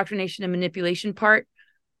the indoctrination and manipulation part,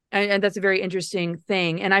 and that's a very interesting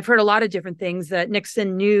thing. And I've heard a lot of different things that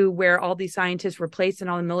Nixon knew where all these scientists were placed and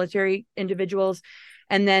all the military individuals,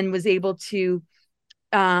 and then was able to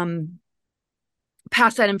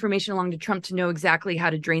pass that information along to Trump to know exactly how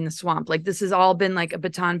to drain the swamp. Like, this has all been like a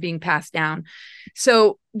baton being passed down.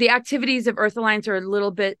 So the activities of Earth Alliance are a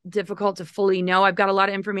little bit difficult to fully know. I've got a lot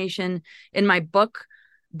of information in my book,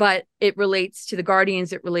 but it relates to the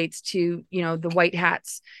Guardians. It relates to, the White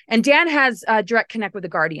Hats. And Dan has a direct connect with the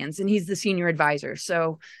Guardians, and he's the senior advisor.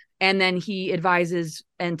 So, and then he advises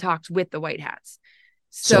and talks with the White Hats.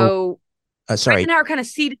 So sorry. Eisenhower kind of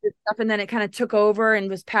seeded this stuff, and then it kind of took over and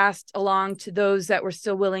was passed along to those that were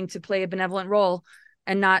still willing to play a benevolent role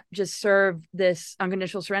and not just serve this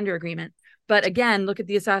unconditional surrender agreement. But again, look at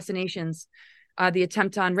the assassinations, the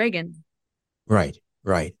attempt on Reagan. Right.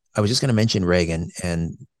 I was just going to mention Reagan,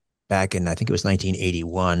 and back in, I think it was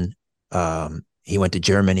 1981, he went to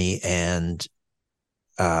Germany, and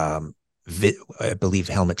I believe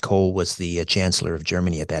Helmut Kohl was the chancellor of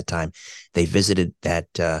Germany at that time. They visited that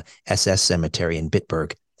SS cemetery in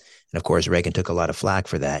Bitburg. And of course, Reagan took a lot of flack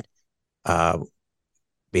for that.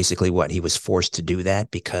 Basically, he was forced to do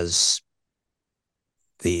that because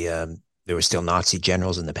there were still Nazi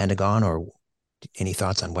generals in the Pentagon, or any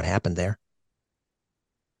thoughts on what happened there?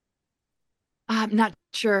 I'm not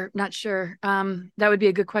sure. That would be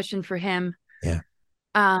a good question for him. Yeah.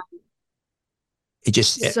 It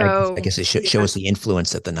just, I guess it shows the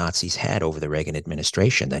influence that the Nazis had over the Reagan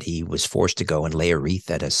administration, that he was forced to go and lay a wreath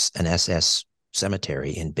at an SS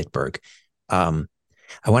cemetery in Bitburg. I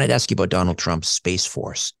wanted to ask you about Donald Trump's Space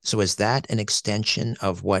Force. So is that an extension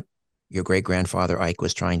of what your great-grandfather Ike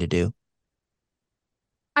was trying to do?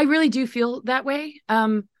 I really do feel that way.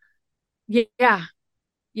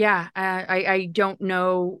 Yeah. I don't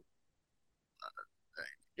know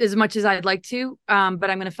as much as I'd like to, but I'm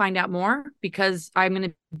going to find out more, because I'm going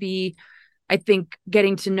to be, I think,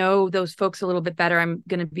 getting to know those folks a little bit better. I'm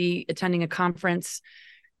going to be attending a conference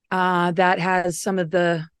that has some of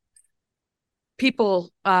the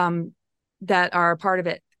people that are a part of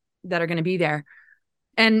it that are going to be there.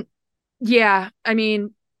 And yeah, I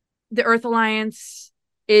mean, the Earth Alliance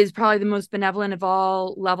is probably the most benevolent of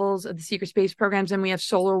all levels of the secret space programs. And we have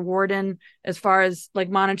Solar Warden as far as like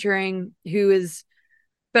monitoring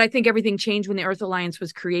but I think everything changed when the Earth Alliance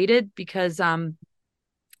was created because of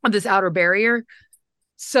this outer barrier.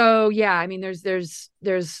 So yeah, I mean, there's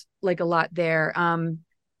like a lot there.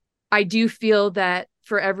 I do feel that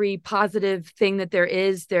for every positive thing that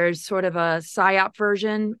there's sort of a psyop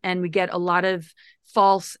version, and we get a lot of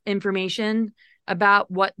false information about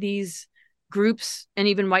what these groups and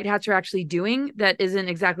even White Hats are actually doing that isn't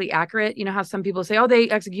exactly accurate. You know how some people say, oh, they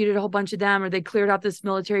executed a whole bunch of them, or they cleared out this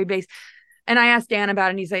military base. And I asked Dan about it,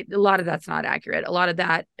 and he's like, a lot of that's not accurate. A lot of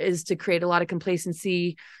that is to create a lot of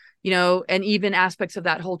complacency, and even aspects of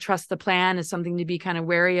that whole trust the plan is something to be kind of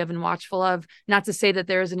wary of and watchful of. Not to say that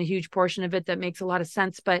there isn't a huge portion of it that makes a lot of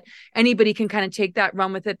sense, but anybody can kind of take that,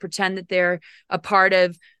 run with it, pretend that they're a part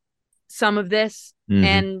of some of this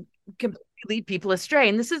and completely lead people astray.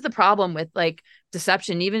 And this is the problem with like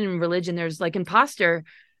deception. Even in religion, there's like imposter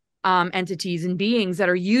entities and beings that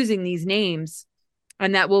are using these names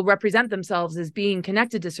and that will represent themselves as being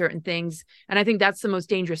connected to certain things. And I think that's the most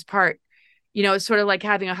dangerous part. it's sort of like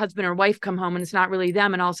having a husband or wife come home and it's not really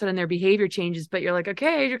them, and all of a sudden their behavior changes, but you're like,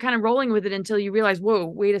 okay, you're kind of rolling with it until you realize, whoa,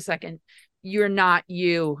 wait a second, you're not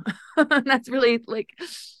you. That's really like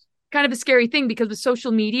kind of a scary thing, because with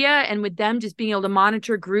social media and with them just being able to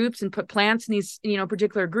monitor groups and put plants in these,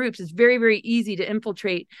 particular groups, it's very, very easy to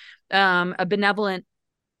infiltrate a benevolent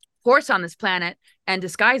force on this planet and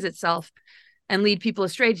disguise itself and lead people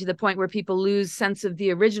astray to the point where people lose sense of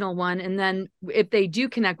the original one. And then if they do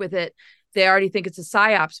connect with it, they already think it's a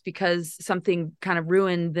psyops because something kind of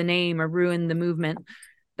ruined the name or ruined the movement.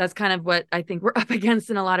 That's kind of what I think we're up against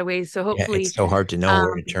in a lot of ways. So hopefully, it's so hard to know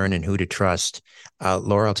where to turn and who to trust.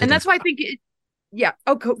 Laura, I'll take. And that's why I think yeah.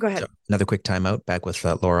 Oh, go ahead. So another quick timeout. Back with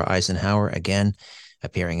Laura Eisenhower again,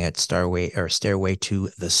 appearing at Stairway to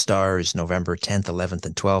the Stars, November 10th, 11th,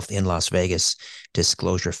 and 12th in Las Vegas.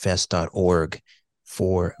 Disclosurefest.org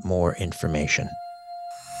for more information.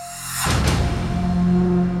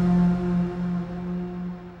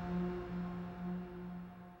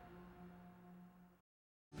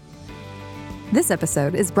 This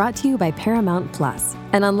episode is brought to you by Paramount Plus.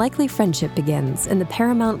 An unlikely friendship begins in the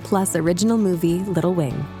Paramount Plus original movie Little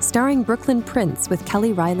Wing, starring Brooklyn Prince with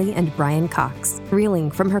Kelly Riley and Brian Cox. Reeling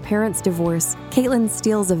from her parents' divorce, Caitlin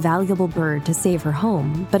steals a valuable bird to save her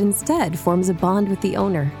home, but instead forms a bond with the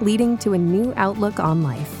owner, leading to a new outlook on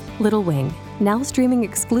life. Little Wing, now streaming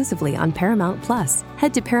exclusively on Paramount Plus.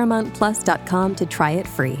 Head to ParamountPlus.com to try it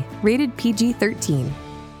free. Rated PG-13.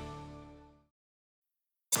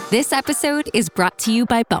 This episode is brought to you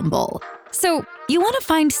by Bumble. So, you want to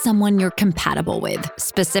find someone you're compatible with,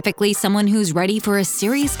 specifically someone who's ready for a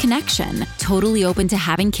serious connection, totally open to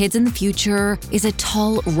having kids in the future, is a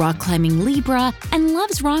tall, rock-climbing Libra, and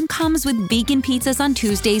loves rom-coms with vegan pizzas on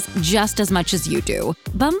Tuesdays just as much as you do.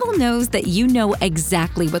 Bumble knows that you know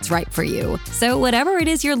exactly what's right for you. So whatever it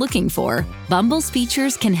is you're looking for, Bumble's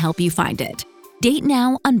features can help you find it. Date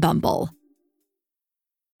now on Bumble.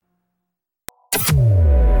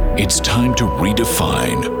 It's time to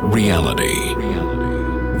redefine reality.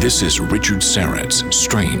 This is Richard Syrett's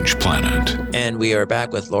Strange Planet. And we are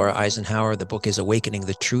back with Laura Eisenhower. The book is Awakening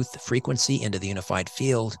the Truth Frequency into the Unified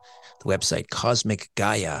Field. The website,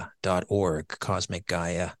 cosmicgaia.org,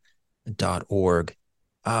 cosmicgaia.org.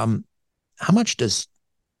 How much does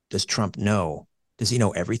Trump know? Does he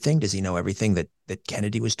know everything? Does he know everything that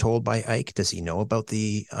Kennedy was told by Ike? Does he know about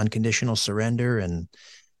the unconditional surrender and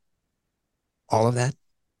all of that?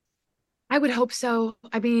 I would hope so.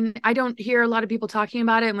 I mean, I don't hear a lot of people talking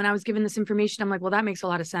about it. And when I was given this information, I'm like, well, that makes a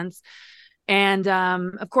lot of sense. And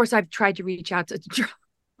of course, I've tried to reach out to Trump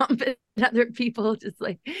and other people, just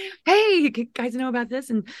like, hey, you guys know about this?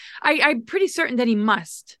 And I'm pretty certain that he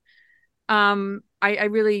must. I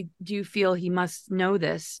really do feel he must know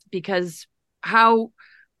this, because how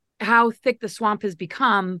thick the swamp has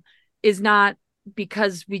become is not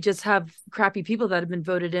because we just have crappy people that have been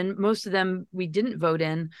voted in. Most of them we didn't vote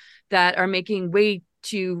in, that are making way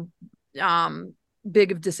too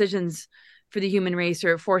big of decisions for the human race,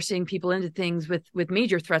 or forcing people into things with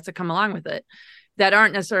major threats that come along with it, that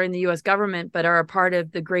aren't necessarily in the US government, but are a part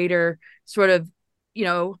of the greater sort of,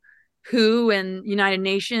 WHO and United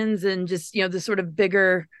Nations, and just, the sort of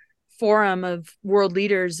bigger forum of world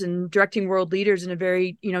leaders and directing world leaders in a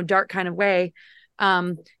very, dark kind of way.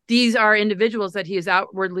 These are individuals that he has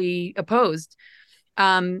outwardly opposed.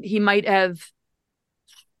 He might have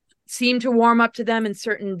seemed to warm up to them in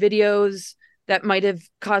certain videos that might have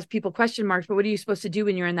caused people question marks, but what are you supposed to do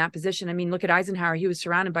when you're in that position? I mean, look at Eisenhower. He was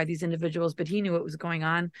surrounded by these individuals, but he knew what was going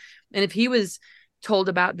on. And if he was told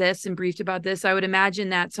about this and briefed about this, I would imagine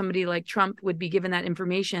that somebody like Trump would be given that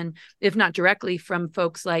information, if not directly from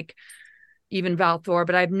folks like even Val Thor,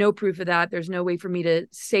 but I have no proof of that. There's no way for me to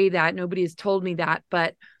say that. Nobody has told me that.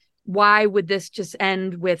 But why would this just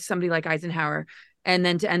end with somebody like Eisenhower, and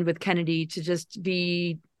then to end with Kennedy, to just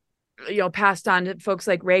be, passed on to folks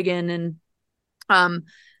like Reagan? And,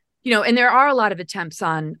 and there are a lot of attempts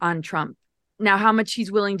on Trump. Now, how much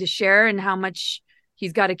he's willing to share and how much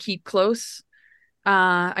he's got to keep close.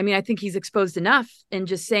 I think he's exposed enough in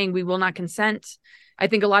just saying we will not consent. I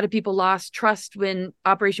think a lot of people lost trust when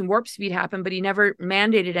Operation Warp Speed happened, but he never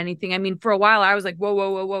mandated anything. I mean, for a while I was like, whoa,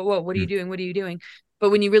 what are you doing? What are you doing? But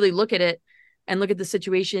when you really look at it and look at the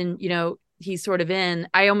situation, he's sort of in,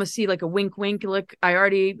 I almost see like a wink, look, I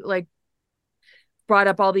already brought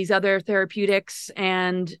up all these other therapeutics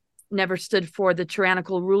and never stood for the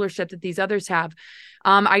tyrannical rulership that these others have.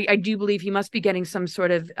 I do believe he must be getting some sort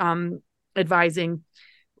of advising.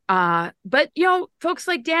 But folks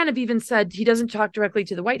like Dan have even said he doesn't talk directly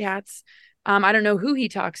to the White Hats. I don't know who he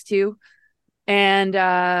talks to. And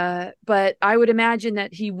but I would imagine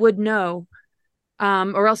that he would know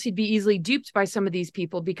or else he'd be easily duped by some of these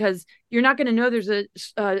people, because you're not going to know there's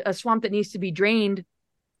a swamp that needs to be drained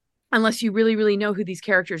unless you really, really know who these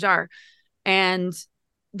characters are. And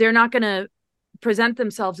they're not going to present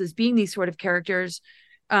themselves as being these sort of characters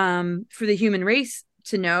for the human race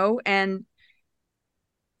to know. And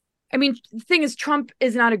I mean, the thing is, Trump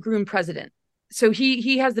is not a groomed president. So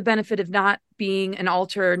he has the benefit of not being an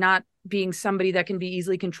alter, not being somebody that can be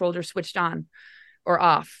easily controlled or switched on or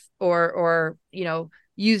off or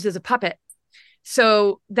used as a puppet.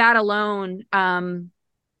 So that alone,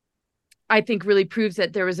 I think really proves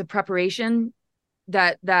that there was a preparation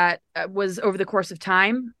that was over the course of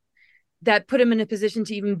time that put him in a position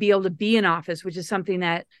to even be able to be in office, which is something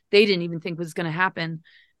that they didn't even think was going to happen.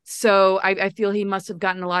 So I feel he must have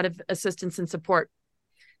gotten a lot of assistance and support.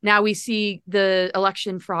 Now we see the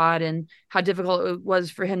election fraud and how difficult it was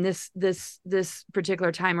for him this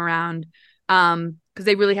particular time around, because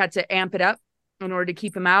they really had to amp it up in order to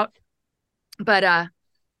keep him out. But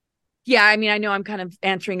yeah, I mean, I know I'm kind of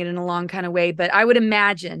answering it in a long kind of way, but I would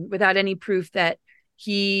imagine without any proof that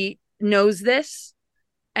he knows this.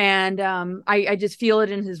 And I just feel it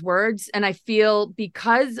in his words. And I feel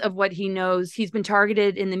because of what he knows, he's been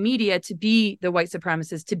targeted in the media to be the white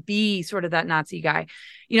supremacist, to be sort of that Nazi guy.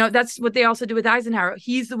 That's what they also do with Eisenhower.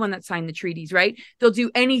 He's the one that signed the treaties, right? They'll do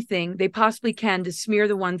anything they possibly can to smear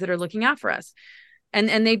the ones that are looking out for us.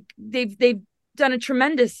 And they've done a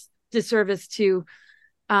tremendous disservice to,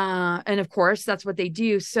 and of course, that's what they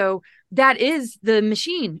do. So that is the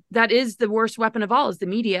machine. That is the worst weapon of all, is the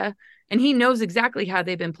media. And he knows exactly how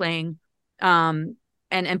they've been playing and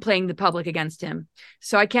playing the public against him.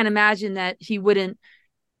 So I can't imagine that he wouldn't,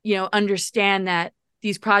 understand that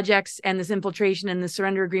these projects and this infiltration and the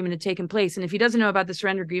surrender agreement had taken place. And if he doesn't know about the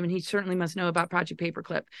surrender agreement, he certainly must know about Project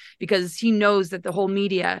Paperclip, because he knows that the whole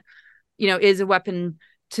media, is a weapon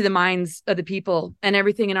to the minds of the people, and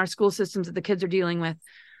everything in our school systems that the kids are dealing with.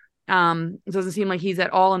 It doesn't seem like he's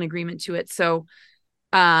at all in agreement to it. So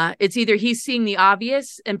it's either he's seeing the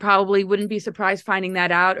obvious and probably wouldn't be surprised finding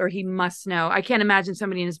that out, or he must know. I can't imagine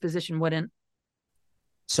somebody in his position wouldn't.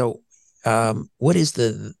 So what is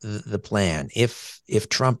the plan if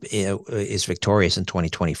Trump is victorious in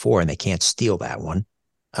 2024 and they can't steal that one?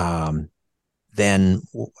 Then,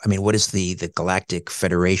 I mean, what does the Galactic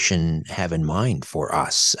Federation have in mind for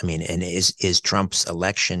us? I mean, and is Trump's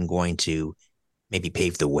election going to maybe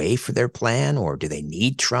pave the way for their plan, or do they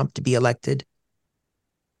need Trump to be elected?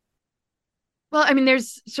 Well, I mean,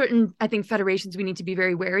 there's certain, I think, federations we need to be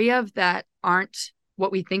very wary of that aren't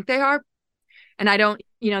what we think they are. And I don't,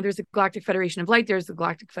 there's the Galactic Federation of Light, there's the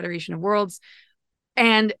Galactic Federation of Worlds,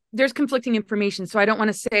 and there's conflicting information. So I don't want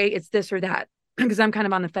to say it's this or that, because I'm kind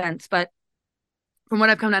of on the fence. But from what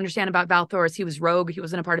I've come to understand about Valthor, he was rogue. He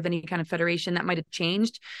wasn't a part of any kind of federation. That might have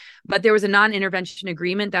changed. But there was a non-intervention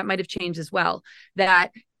agreement that might have changed as well,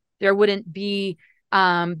 that there wouldn't be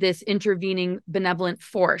this intervening benevolent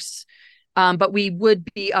force. But we would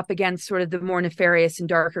be up against sort of the more nefarious and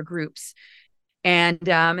darker groups. And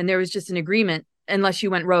there was just an agreement, unless you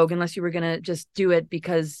went rogue, unless you were going to just do it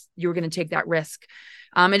because you were going to take that risk.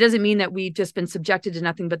 It doesn't mean that we've just been subjected to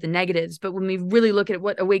nothing but the negatives. But when we really look at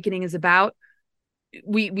what Awakening is about,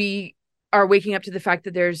 we are waking up to the fact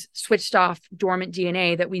that there's switched off dormant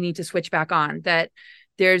DNA that we need to switch back on, that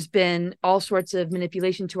there's been all sorts of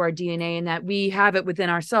manipulation to our DNA, and that we have it within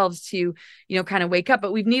ourselves to, kind of wake up.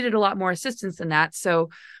 But we've needed a lot more assistance than that. So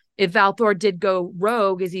if Valthor did go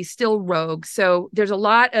rogue, is he still rogue? So there's a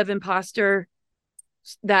lot of imposter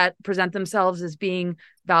that present themselves as being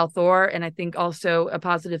Valthor, and I think also a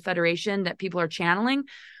positive federation that people are channeling,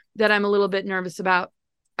 that I'm a little bit nervous about.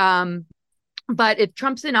 But if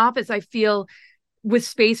Trump's in office, I feel with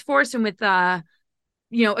Space Force and with a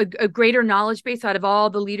greater knowledge base out of all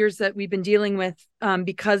the leaders that we've been dealing with,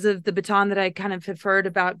 because of the baton that I kind of have heard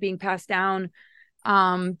about being passed down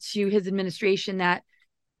to his administration, that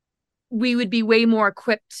we would be way more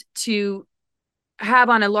equipped to have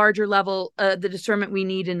on a larger level the discernment we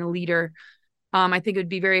need in a leader. I think it would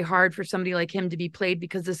be very hard for somebody like him to be played,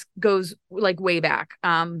 because this goes like way back.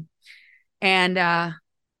 And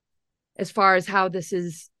as far as how this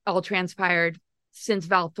is all transpired since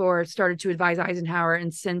Valthor started to advise Eisenhower,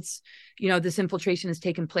 and since, this infiltration has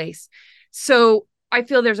taken place. So I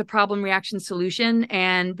feel there's a problem reaction solution,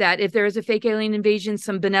 and that if there is a fake alien invasion,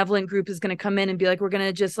 some benevolent group is going to come in and be like, we're going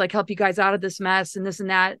to just help you guys out of this mess and this and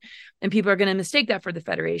that. And people are going to mistake that for the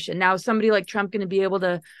Federation. Now, is somebody like Trump going to be able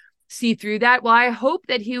to see through that? Well, I hope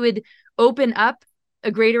that he would open up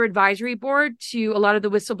a greater advisory board to a lot of the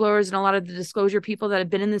whistleblowers and a lot of the disclosure people that have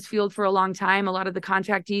been in this field for a long time, a lot of the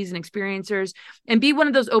contactees and experiencers, and be one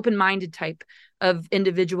of those open-minded type of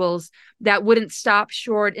individuals that wouldn't stop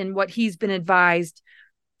short in what he's been advised.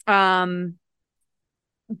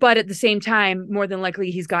 But at the same time, more than likely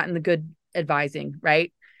he's gotten the good advising,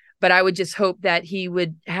 right? But I would just hope that he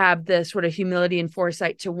would have the sort of humility and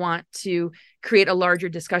foresight to want to create a larger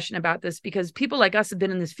discussion about this, because people like us have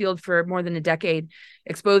been in this field for more than a decade,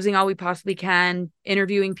 exposing all we possibly can,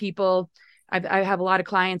 interviewing people. I have a lot of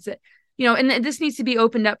clients that, and this needs to be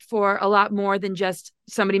opened up for a lot more than just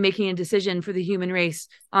somebody making a decision for the human race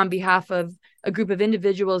on behalf of a group of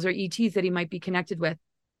individuals or ETs that he might be connected with.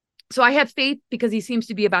 So I have faith because he seems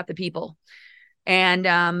to be about the people.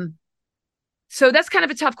 And, so that's kind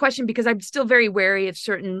of a tough question, because I'm still very wary of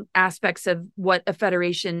certain aspects of what a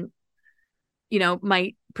federation,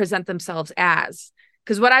 might present themselves as.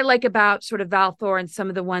 Because what I like about sort of Valthor and some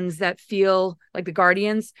of the ones that feel like the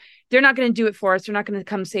Guardians, they're not going to do it for us. They're not going to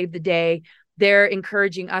come save the day. They're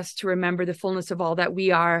encouraging us to remember the fullness of all that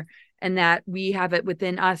we are, and that we have it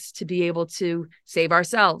within us to be able to save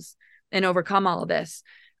ourselves and overcome all of this.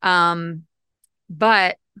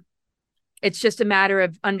 But it's just a matter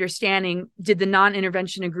of understanding, did the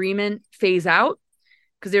non-intervention agreement phase out?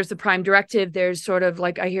 Because there's the prime directive. There's sort of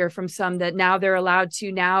like, I hear from some that now they're allowed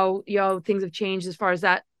to, now, things have changed as far as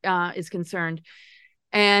that is concerned.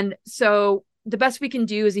 And so the best we can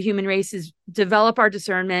do as a human race is develop our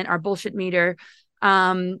discernment, our bullshit meter,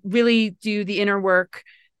 really do the inner work,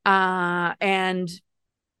 and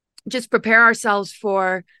just prepare ourselves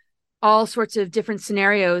for all sorts of different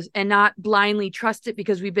scenarios, and not blindly trust it,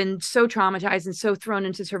 because we've been so traumatized and so thrown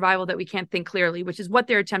into survival that we can't think clearly, which is what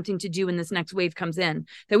they're attempting to do when this next wave comes in,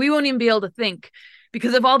 that we won't even be able to think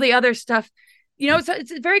because of all the other stuff.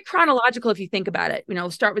 It's very chronological if you think about it. We'll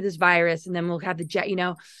start with this virus, and then we'll have the jet,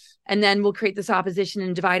 and then we'll create this opposition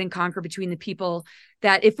and divide and conquer between the people.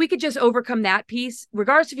 That if we could just overcome that piece,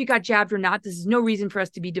 regardless if you got jabbed or not, this is no reason for us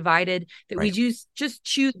to be divided, that right. We just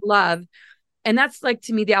choose love. And that's, like,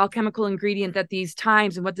 to me, the alchemical ingredient that these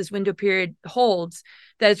times and what this window period holds,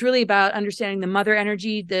 that it's really about understanding the mother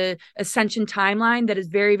energy, the ascension timeline that is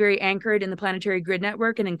very, very anchored in the planetary grid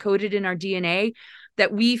network and encoded in our DNA,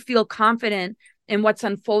 that we feel confident in what's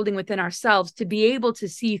unfolding within ourselves to be able to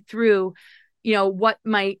see through, what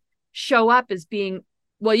might show up as being,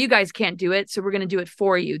 well, you guys can't do it, so we're going to do it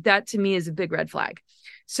for you. That, to me, is a big red flag.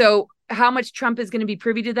 So how much Trump is going to be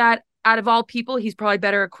privy to that? Out of all people, he's probably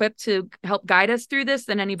better equipped to help guide us through this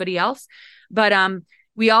than anybody else. But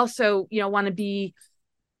we also, want to be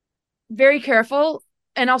very careful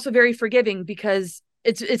and also very forgiving, because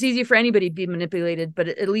it's easy for anybody to be manipulated. But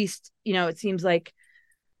at least, it seems like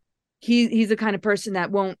he's the kind of person that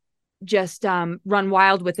won't just run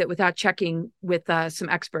wild with it without checking with some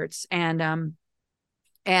experts and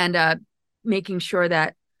making sure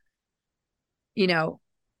that,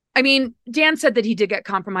 Dan said that he did get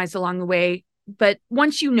compromised along the way, but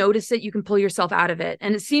once you notice it, you can pull yourself out of it.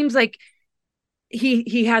 And it seems like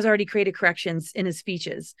he has already created corrections in his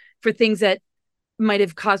speeches for things that might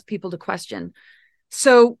have caused people to question.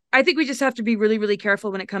 So I think we just have to be really, really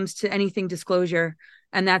careful when it comes to anything disclosure.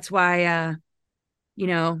 And that's why,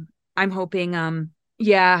 I'm hoping,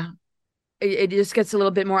 it just gets a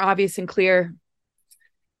little bit more obvious and clear.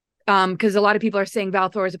 Because a lot of people are saying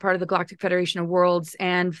Valthor is a part of the Galactic Federation of Worlds.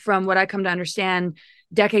 And from what I come to understand,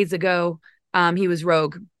 decades ago, he was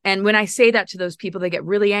rogue. And when I say that to those people, they get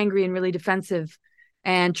really angry and really defensive.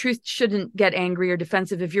 And truth shouldn't get angry or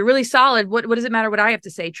defensive. If you're really solid, what does it matter what I have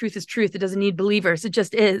to say? Truth is truth. It doesn't need believers. It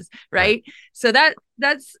just is, right? So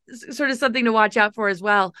that's sort of something to watch out for as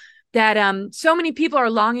well. That so many people are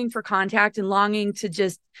longing for contact and longing to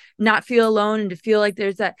just not feel alone and to feel like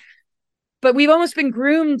there's that. But we've almost been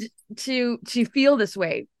groomed to feel this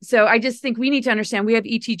way. So I just think we need to understand we have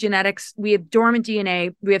ET genetics, we have dormant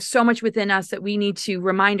DNA, we have so much within us that we need to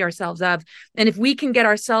remind ourselves of. And if we can get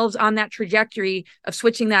ourselves on that trajectory of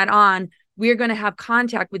switching that on, we're going to have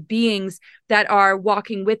contact with beings that are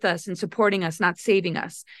walking with us and supporting us, not saving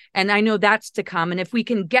us. And I know that's to come. And if we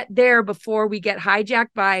can get there before we get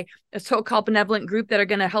hijacked by a so-called benevolent group that are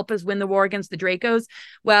going to help us win the war against the Dracos,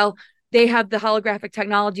 well, they have the holographic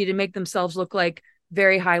technology to make themselves look like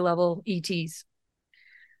very high level ETs.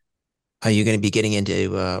 Are you going to be getting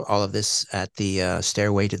into all of this at the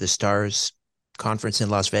Stairway to the Stars conference in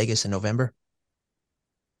Las Vegas in November?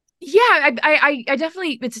 Yeah, I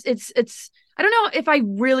definitely, it's, I don't know if I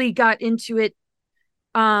really got into it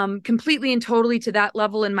completely and totally to that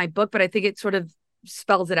level in my book, but I think it sort of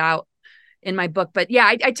spells it out in my book. But yeah,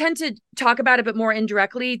 I tend to talk about it, but more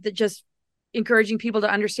indirectly, that just encouraging people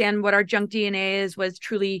to understand what our junk DNA is, what it's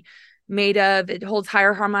truly made of. It holds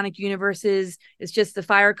higher harmonic universes. It's just the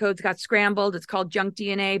fire codes got scrambled. It's called junk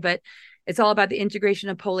DNA, but it's all about the integration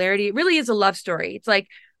of polarity. It really is a love story. It's like,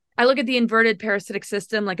 I look at the inverted parasitic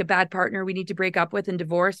system like a bad partner we need to break up with and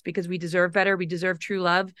divorce because we deserve better. We deserve true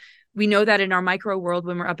love. We know that in our micro world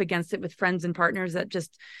when we're up against it with friends and partners that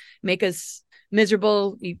just make us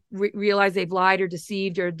miserable. We realize they've lied or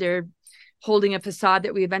deceived, or they're holding a facade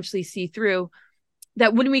that we eventually see through.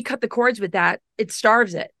 That when we cut the cords with that, it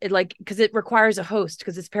starves it. Because it requires a host,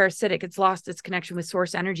 because it's parasitic. It's lost its connection with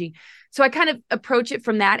source energy. So I kind of approach it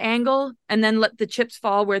from that angle and then let the chips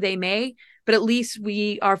fall where they may. But at least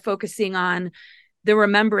we are focusing on the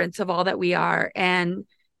remembrance of all that we are and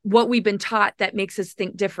what we've been taught that makes us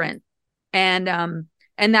think different. And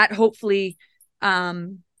that hopefully,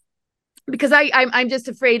 because I'm just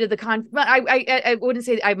afraid of the I wouldn't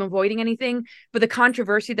say I'm avoiding anything, but the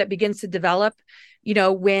controversy that begins to develop,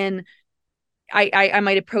 when I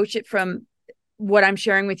might approach it from what I'm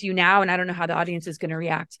sharing with you now, and I don't know how the audience is going to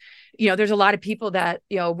react. There's a lot of people that,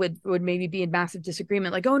 would maybe be in massive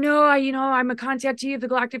disagreement, like, oh no, I'm a contactee of the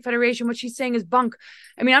Galactic Federation. What she's saying is bunk.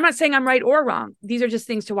 I mean, I'm not saying I'm right or wrong. These are just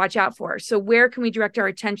things to watch out for. So where can we direct our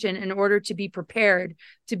attention in order to be prepared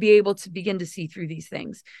to be able to begin to see through these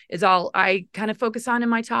things is all I kind of focus on in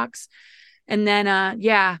my talks. And then,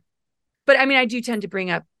 but I mean, I do tend to bring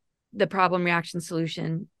up the problem, reaction,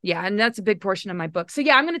 solution. Yeah. And that's a big portion of my book. So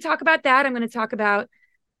yeah, I'm going to talk about that. I'm going to talk about,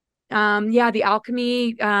 the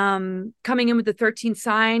alchemy, coming in with the 13th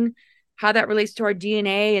sign, how that relates to our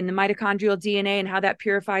DNA and the mitochondrial DNA, and how that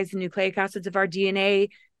purifies the nucleic acids of our DNA,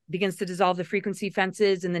 begins to dissolve the frequency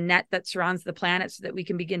fences and the net that surrounds the planet so that we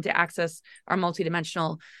can begin to access our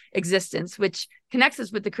multidimensional existence, which connects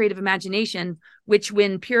us with the creative imagination, which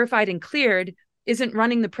when purified and cleared isn't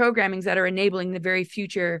running the programmings that are enabling the very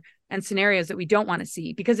future and scenarios that we don't want to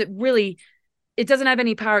see, because it doesn't have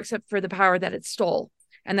any power except for the power that it stole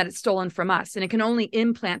and that it's stolen from us. And it can only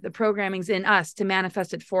implant the programmings in us to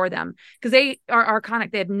manifest it for them, because they are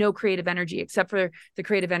archonic. They have no creative energy except for the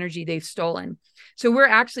creative energy they've stolen. So we're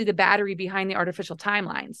actually the battery behind the artificial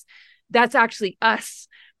timelines. That's actually us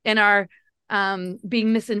and our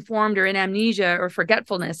being misinformed or in amnesia or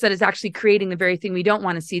forgetfulness that is actually creating the very thing we don't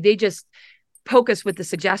want to see. They just poke us with the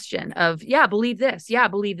suggestion of, yeah, believe this. Yeah,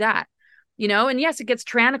 believe that, and yes, it gets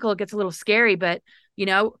tyrannical. It gets a little scary, but,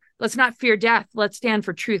 let's not fear death. Let's stand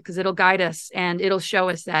for truth, because it'll guide us and it'll show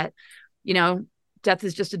us that, death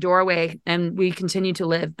is just a doorway and we continue to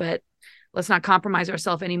live, but let's not compromise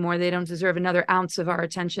ourselves anymore. They don't deserve another ounce of our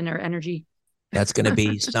attention or energy. That's going to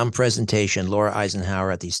be some presentation. Laura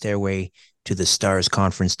Eisenhower at the Stairway to the Stars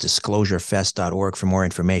Conference, disclosurefest.org for more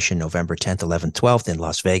information. November 10th, 11th, 12th in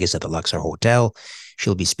Las Vegas at the Luxor Hotel.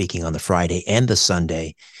 She'll be speaking on the Friday and the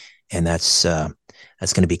Sunday, and that's going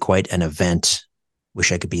to be quite an event.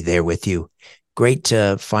 Wish I could be there with you. Great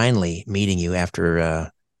finally meeting you after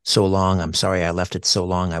so long. I'm sorry I left it so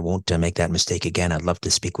long. I won't make that mistake again. I'd love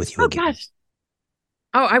to speak with you again. Gosh.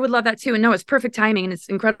 Oh, I would love that too. And no, it's perfect timing, and it's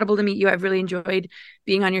incredible to meet you. I've really enjoyed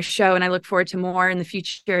being on your show, and I look forward to more in the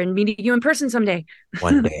future and meeting you in person someday.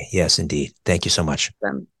 One day. Yes, indeed. Thank you so much.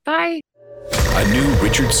 Bye. A new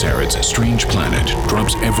Richard Syrett's Strange Planet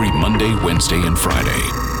drops every Monday, Wednesday, and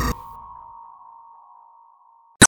Friday.